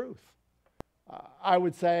biblical truth. I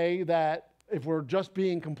would say that if we're just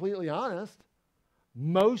being completely honest,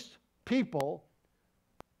 most people,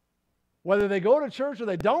 whether they go to church or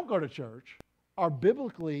they don't go to church, are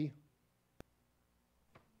biblically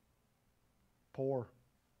poor.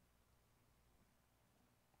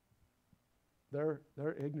 They're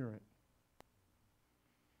ignorant.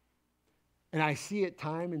 And I see it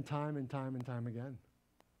time and time and time and time again.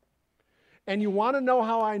 And you want to know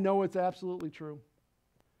how I know it's absolutely true?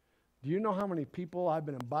 Do you know how many people I've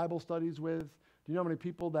been in Bible studies with? Do you know how many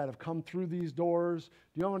people that have come through these doors? Do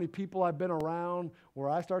you know how many people I've been around where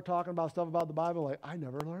I start talking about stuff about the Bible like, I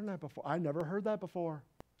never learned that before. I never heard that before.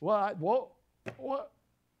 What? Well,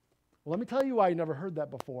 let me tell you why I never heard that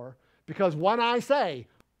before. Because when I say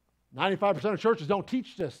 95% of churches don't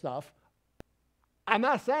teach this stuff, I'm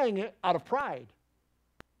not saying it out of pride.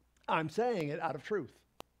 I'm saying it out of truth.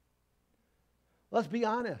 Let's be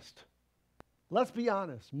honest. Let's be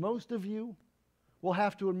honest. Most of you will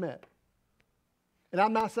have to admit, and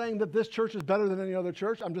I'm not saying that this church is better than any other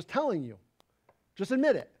church. I'm just telling you. Just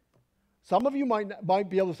admit it. Some of you might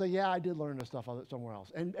be able to say, yeah, I did learn this stuff somewhere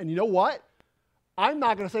else. And you know what? I'm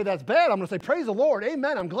not going to say that's bad. I'm going to say, praise the Lord.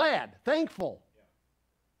 Amen. I'm glad. Thankful. Yeah.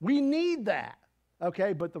 We need that.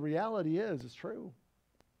 Okay, but the reality is, it's true.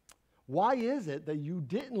 Why is it that you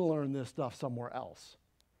didn't learn this stuff somewhere else?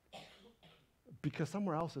 Because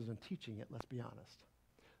somewhere else isn't teaching it, let's be honest.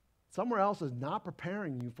 Somewhere else is not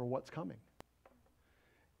preparing you for what's coming.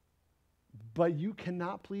 But you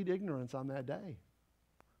cannot plead ignorance on that day.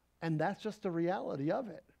 And that's just the reality of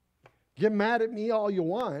it. Get mad at me all you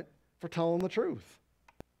want for telling the truth.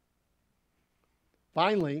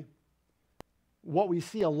 Finally, what we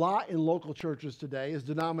see a lot in local churches today is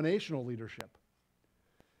denominational leadership.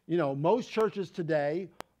 You know, most churches today,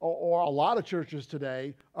 or a lot of churches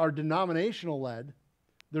today, are denominational led,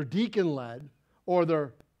 they're deacon led, or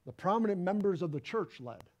they're the prominent members of the church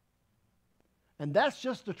led. And that's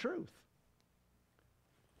just the truth.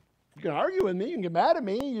 You can argue with me, you can get mad at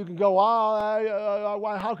me, you can go,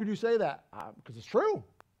 how could you say that? Because it's true.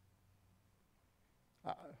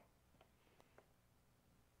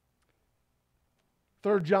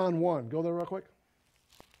 3 John 1, go there real quick.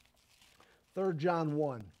 3 John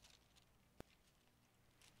 1.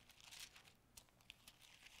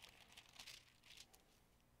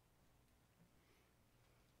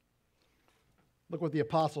 Look what the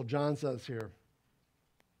Apostle John says here.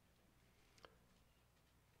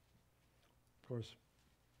 Of course,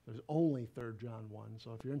 there's only 3 John 1.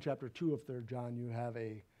 So if you're in chapter 2 of 3 John, you have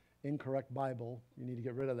a incorrect Bible. You need to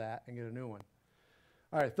get rid of that and get a new one.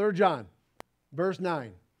 All right, 3 John, verse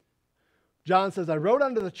 9. John says, I wrote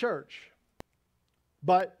unto the church,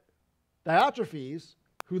 but Diotrephes,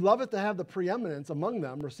 who loveth to have the preeminence among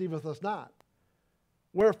them, receiveth us not.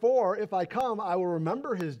 Wherefore, if I come, I will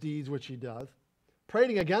remember his deeds which he doth,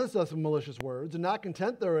 prating against us with malicious words, and not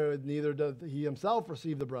content therewith, neither doth he himself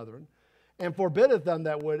receive the brethren, and forbiddeth them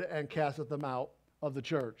that would, and casteth them out of the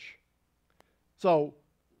church. So,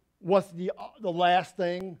 what's the last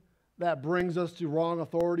thing that brings us to wrong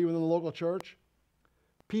authority within the local church?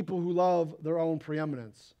 People who love their own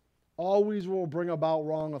preeminence always will bring about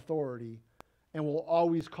wrong authority and will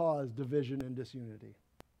always cause division and disunity.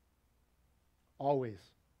 Always.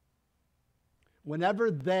 Whenever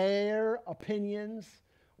their opinions,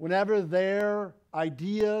 whenever their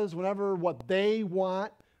ideas, whenever what they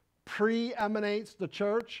want preeminates the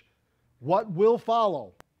church, what will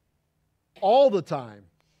follow all the time,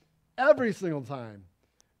 every single time,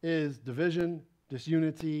 is division,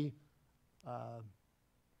 disunity,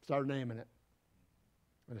 start naming it.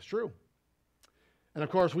 And it's true. And of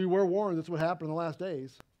course, we were warned this would happen in the last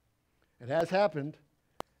days. It has happened,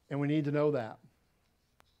 and we need to know that.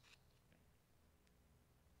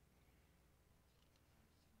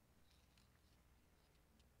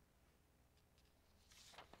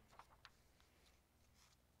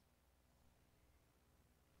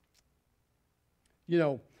 You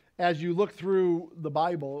know, as you look through the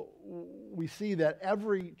Bible, we see that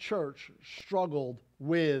every church struggled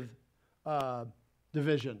with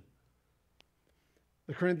division.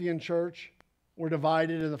 The Corinthian church were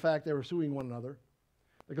divided in the fact they were suing one another.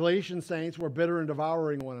 The Galatian saints were bitter and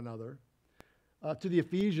devouring one another. To the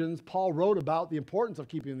Ephesians, Paul wrote about the importance of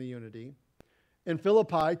keeping the unity. In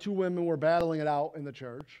Philippi, 2 women were battling it out in the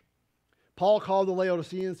church. Paul called the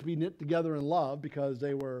Laodiceans to be knit together in love because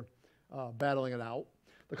they were battling it out.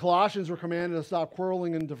 The Colossians were commanded to stop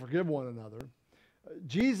quarreling and to forgive one another.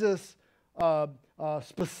 Jesus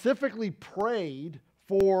specifically prayed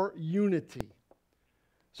for unity.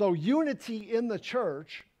 So unity in the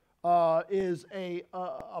church is a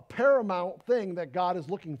paramount thing that God is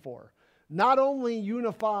looking for. Not only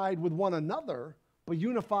unified with one another, but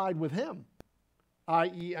unified with Him,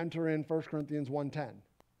 i.e. enter in 1 Corinthians 1:10.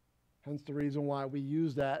 Hence the reason why we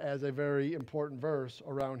use that as a very important verse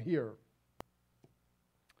around here.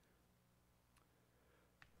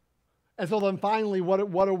 And so then finally, what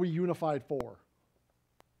are we unified for?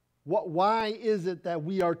 Why is it that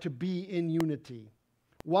we are to be in unity?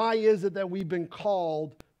 Why is it that we've been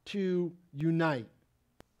called to unite?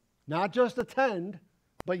 Not just attend,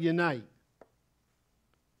 but unite.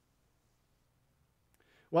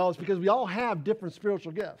 Well, it's because we all have different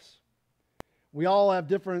spiritual gifts. We all have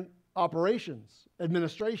different operations,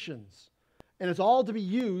 administrations, and it's all to be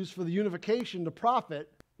used for the unification to profit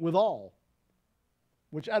with all,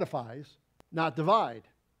 which edifies, not divide,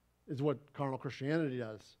 is what carnal Christianity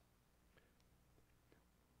does.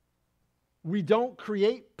 We don't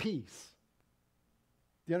create peace.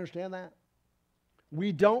 Do you understand that?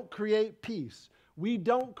 We don't create peace. We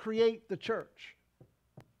don't create the church.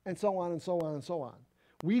 And so on and so on and so on.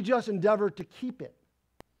 We just endeavor to keep it.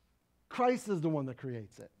 Christ is the one that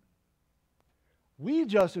creates it. We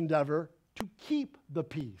just endeavor to keep the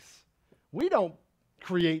peace. We don't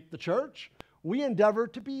create the church. We endeavor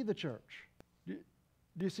to be the church. Do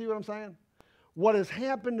you see what I'm saying? What has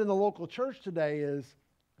happened in the local church today is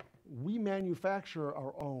we manufacture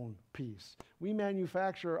our own peace. We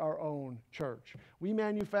manufacture our own church. We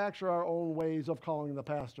manufacture our own ways of calling the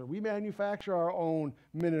pastor. We manufacture our own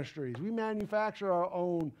ministries. We manufacture our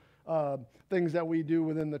own things that we do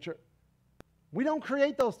within the church. We don't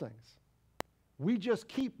create those things. We just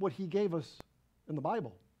keep what He gave us in the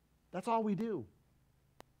Bible. That's all we do.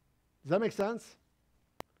 Does that make sense?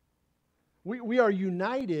 We are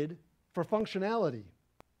united for functionality.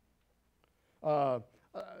 1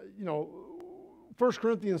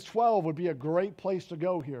 Corinthians 12 would be a great place to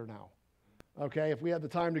go here now, okay, if we had the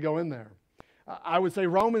time to go in there. I would say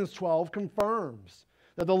Romans 12 confirms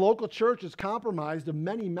that the local church is comprised of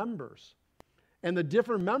many members, and the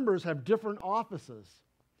different members have different offices.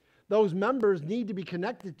 Those members need to be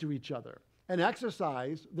connected to each other and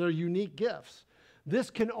exercise their unique gifts. This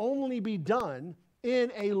can only be done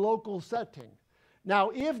in a local setting.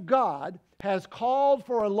 Now, if God has called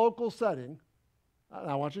for a local setting,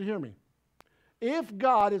 I want you to hear me. If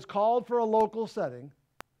God is called for a local setting,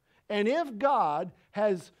 and if God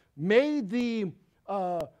has made the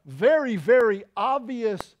very, very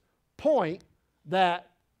obvious point that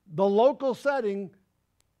the local setting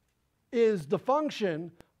is the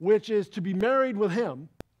function, which is to be married with him.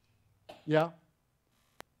 Yeah?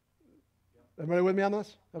 Everybody with me on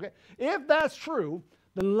this? Okay. If that's true,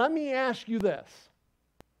 then let me ask you this.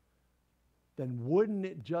 Then wouldn't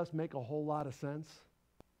it just make a whole lot of sense?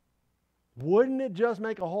 Wouldn't it just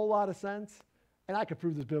make a whole lot of sense? And I could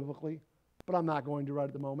prove this biblically, but I'm not going to right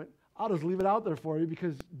at the moment. I'll just leave it out there for you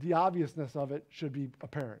because the obviousness of it should be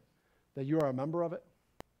apparent, that you are a member of it.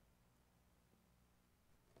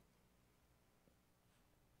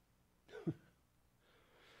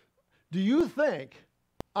 Do you think,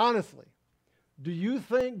 honestly, do you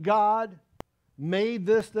think God made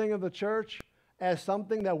this thing of the church as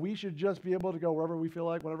something that we should just be able to go wherever we feel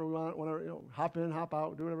like, whenever we want, whenever, hop in, hop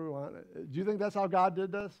out, do whatever we want? Do you think that's how God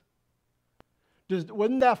did this?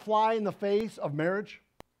 Wouldn't that fly in the face of marriage?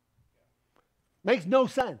 Makes no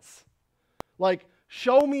sense. Like,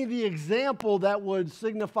 show me the example that would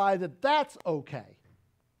signify that that's okay.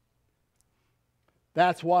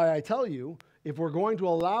 That's why I tell you, if we're going to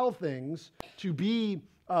allow things to be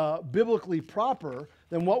biblically proper,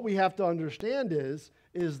 then what we have to understand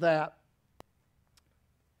is that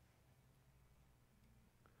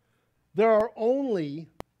there are only,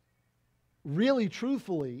 really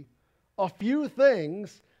truthfully, a few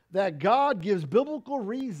things that God gives biblical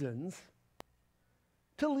reasons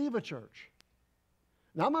to leave a church.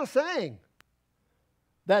 Now, I'm not saying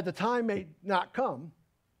that the time may not come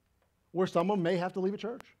where someone may have to leave a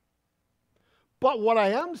church. But what I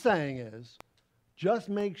am saying is, just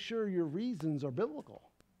make sure your reasons are biblical.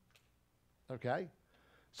 Okay?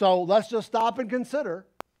 So let's just stop and consider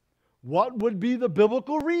what would be the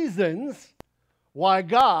biblical reasons why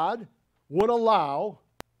God would allow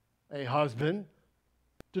a husband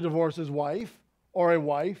to divorce his wife or a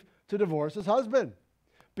wife to divorce his husband.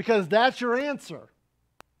 Because that's your answer.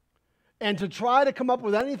 And to try to come up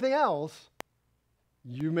with anything else,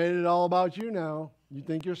 you made it all about you now. You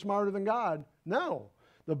think you're smarter than God. No.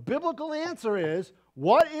 The biblical answer is,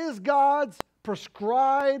 what is God's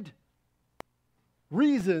prescribed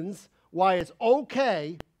reasons why it's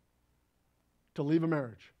okay to leave a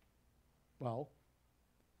marriage? Well,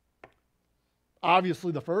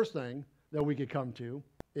 obviously the first thing that we could come to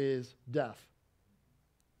is death.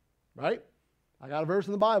 Right? I got a verse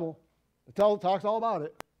in the Bible that talks all about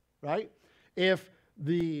it. Right? If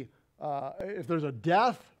there's a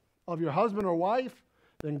death of your husband or wife,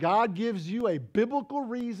 then God gives you a biblical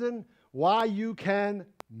reason why you can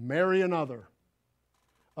marry another.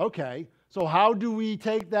 Okay, so how do we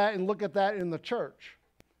take that and look at that in the church?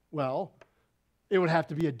 Well, it would have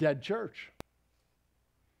to be a dead church.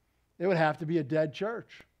 It would have to be a dead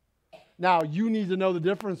church. Now, you need to know the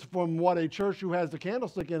difference from what a church who has the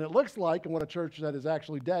candlestick in it looks like and what a church that is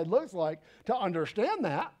actually dead looks like to understand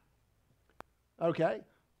that. Okay,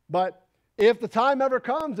 but if the time ever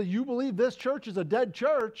comes that you believe this church is a dead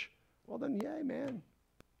church, well then, yay, man.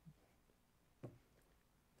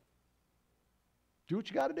 Do what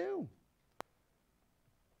you got to do.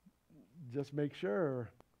 Just make sure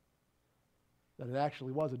that it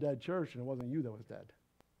actually was a dead church and it wasn't you that was dead.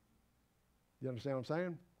 You understand what I'm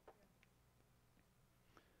saying?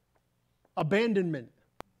 Abandonment.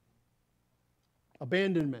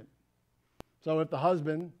 Abandonment. So if the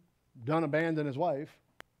husband done abandon his wife,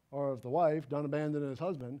 or if the wife done abandon his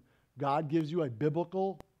husband, God gives you a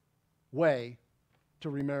biblical way to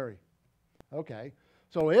remarry. Okay,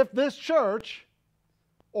 so if this church,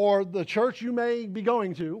 or the church you may be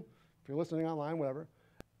going to, if you're listening online, whatever,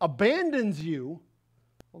 abandons you,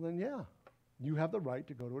 well then yeah, you have the right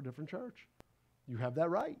to go to a different church. You have that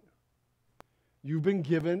right. You've been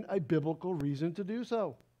given a biblical reason to do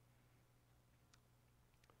so.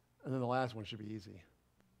 And then the last one should be easy.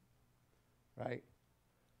 Right?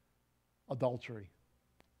 Adultery.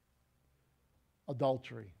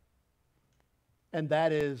 Adultery. And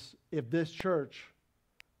that is, if this church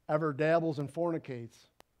ever dabbles and fornicates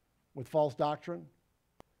with false doctrine,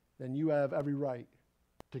 then you have every right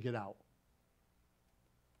to get out.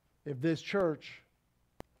 If this church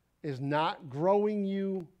is not growing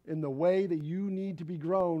you in the way that you need to be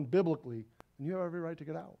grown biblically, then you have every right to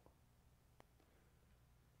get out.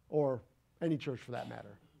 Or any church for that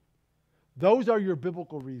matter. Those are your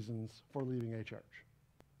biblical reasons for leaving a church.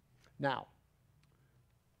 Now,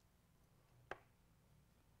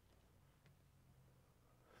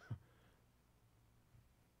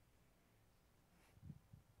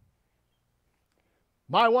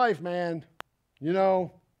 my wife, man, you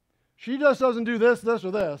know, she just doesn't do this, this,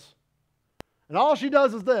 or this. And all she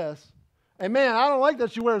does is this. And man, I don't like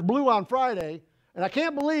that she wears blue on Friday. And I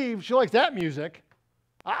can't believe she likes that music.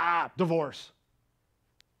 Divorce.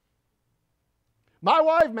 My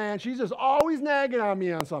wife, man, she's just always nagging on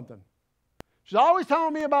me on something. She's always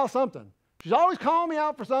telling me about something. She's always calling me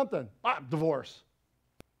out for something. Divorce.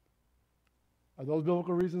 Are those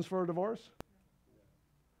biblical reasons for a divorce?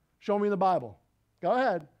 Show me in the Bible. Go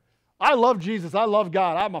ahead. I love Jesus. I love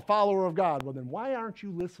God. I'm a follower of God. Well, then why aren't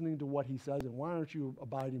you listening to what he says and why aren't you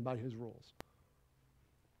abiding by his rules?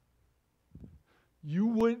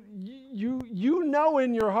 You know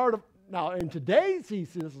in your heart of, now in today's, see,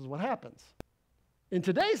 this is what happens. In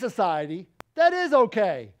today's society, that is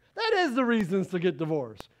okay. That is the reasons to get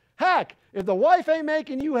divorced. Heck, if the wife ain't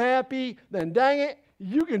making you happy, then dang it,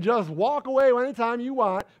 you can just walk away anytime you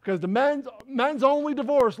want because the men's only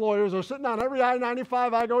divorce lawyers are sitting on every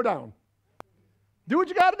I-95 I go down. Do what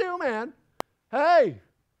you got to do, man. Hey,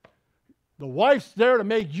 the wife's there to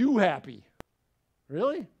make you happy.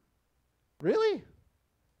 Really? Really?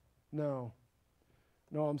 No.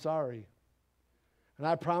 No, I'm sorry. And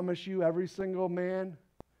I promise you, every single man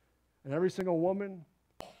and every single woman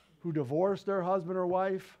who divorced their husband or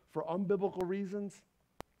wife for unbiblical reasons,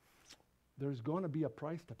 there's going to be a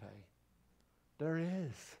price to pay. There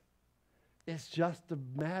is. It's just a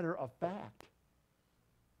matter of fact.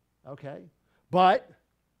 Okay? But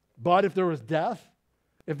if there was death,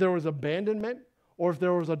 if there was abandonment, or if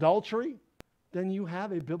there was adultery, then you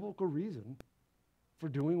have a biblical reason for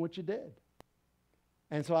doing what you did.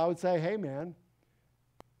 And so I would say, hey, man,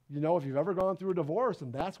 if you've ever gone through a divorce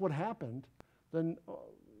and that's what happened, then,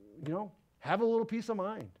 have a little peace of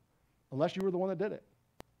mind, unless you were the one that did it.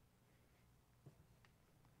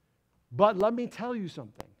 But let me tell you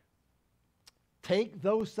something. Take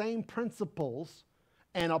those same principles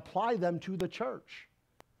and apply them to the church.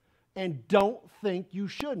 And don't think you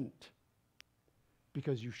shouldn't,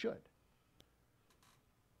 because you should.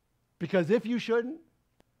 Because if you shouldn't,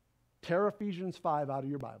 tear Ephesians 5 out of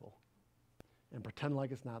your Bible and pretend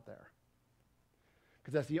like it's not there.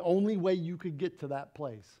 Because that's the only way you could get to that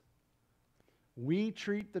place. We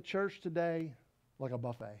treat the church today like a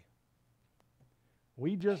buffet.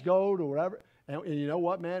 We just go to wherever, and you know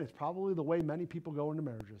what, man? It's probably the way many people go into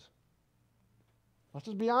marriages. Let's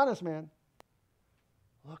just be honest, man.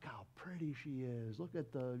 Look how pretty she is. Look at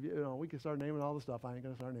we can start naming all the stuff. I ain't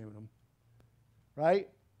going to start naming them. Right?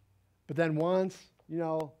 But then once,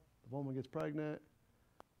 the woman gets pregnant,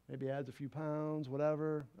 maybe adds a few pounds,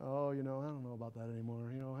 whatever. Oh, I don't know about that anymore.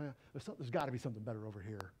 There's got to be something better over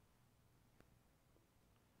here.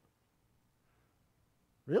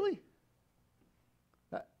 Really?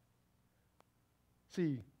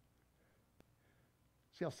 See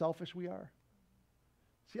how selfish we are?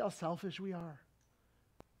 See how selfish we are?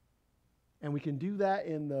 And we can do that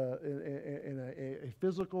in a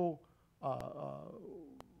physical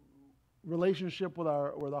relationship with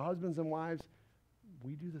our husbands and wives.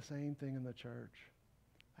 We do the same thing in the church.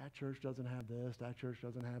 That church doesn't have this. That church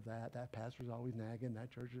doesn't have that. That pastor's always nagging. That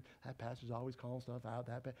pastor's always calling stuff out.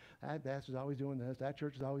 That pastor's always doing this. That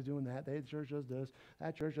church is always doing that. That church does this.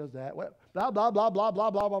 That church does that. Blah, blah, blah, blah, blah,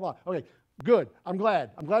 blah, blah, blah. Okay, good. I'm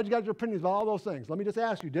glad. I'm glad you got your opinions about all those things. Let me just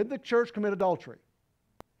ask you, did the church commit adultery?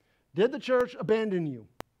 Did the church abandon you?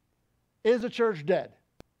 Is the church dead?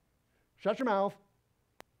 Shut your mouth.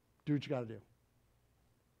 Do what you got to do.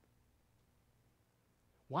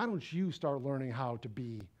 Why don't you start learning how to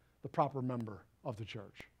be the proper member of the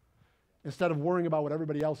church instead of worrying about what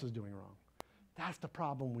everybody else is doing wrong? That's the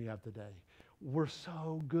problem we have today. We're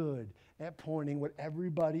so good at pointing what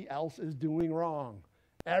everybody else is doing wrong.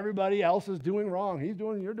 Everybody else is doing wrong.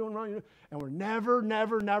 You're doing wrong. And we're never,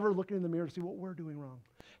 never, never looking in the mirror to see what we're doing wrong.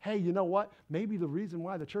 Hey, you know what? Maybe the reason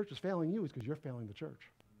why the church is failing you is because you're failing the church.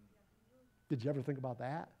 Did you ever think about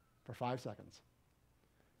that for 5 seconds?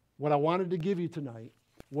 What I wanted to give you tonight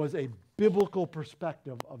was a biblical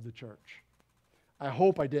perspective of the church. I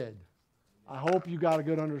hope I did. I hope you got a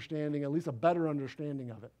good understanding, at least a better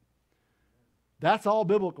understanding of it. That's all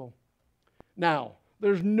biblical. Now,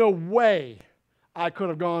 there's no way I could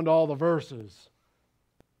have gone to all the verses.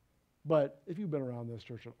 But if you've been around this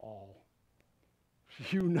church at all,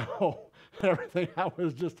 you know everything I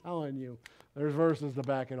was just telling you. There's verses to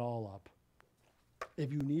back it all up.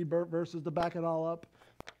 If you need verses to back it all up,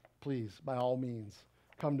 please, by all means,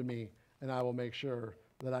 come to me, and I will make sure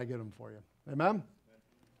that I get them for you. Amen?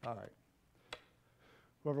 All right.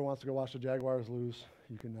 Whoever wants to go watch the Jaguars lose,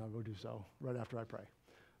 you can now go do so right after I pray.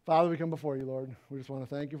 Father, we come before you, Lord. We just want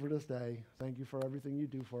to thank you for this day. Thank you for everything you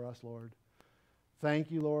do for us, Lord.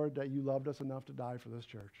 Thank you, Lord, that you loved us enough to die for this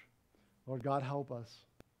church. Lord God, help us.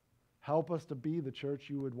 Help us to be the church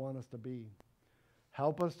you would want us to be.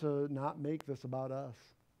 Help us to not make this about us.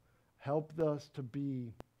 Help us to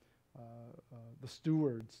be the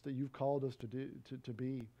stewards that you've called us to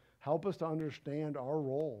be. Help us to understand our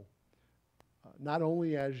role, not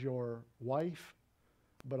only as your wife,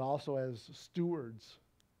 but also as stewards.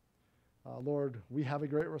 Lord, we have a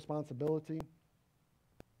great responsibility,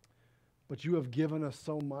 but you have given us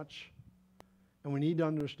so much, and we need to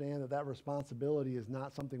understand that that responsibility is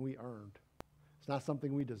not something we earned. It's not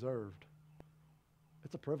something we deserved.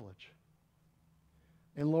 It's a privilege.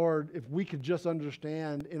 And Lord, if we could just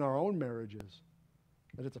understand in our own marriages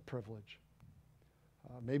that it's a privilege,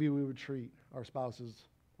 maybe we would treat our spouses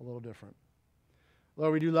a little different.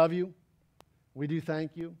 Lord, we do love you. We do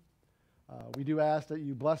thank you. We do ask that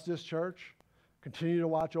you bless this church, continue to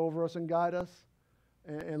watch over us and guide us.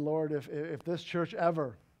 And Lord, if this church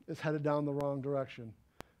ever is headed down the wrong direction,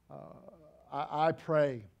 I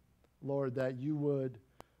pray, Lord, that you would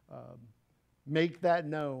make that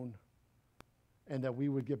known and that we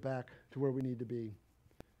would get back to where we need to be.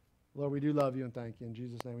 Lord, we do love you and thank you. In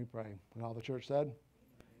Jesus' name we pray. And all the church said,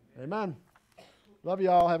 amen. Love you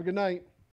all. Have a good night.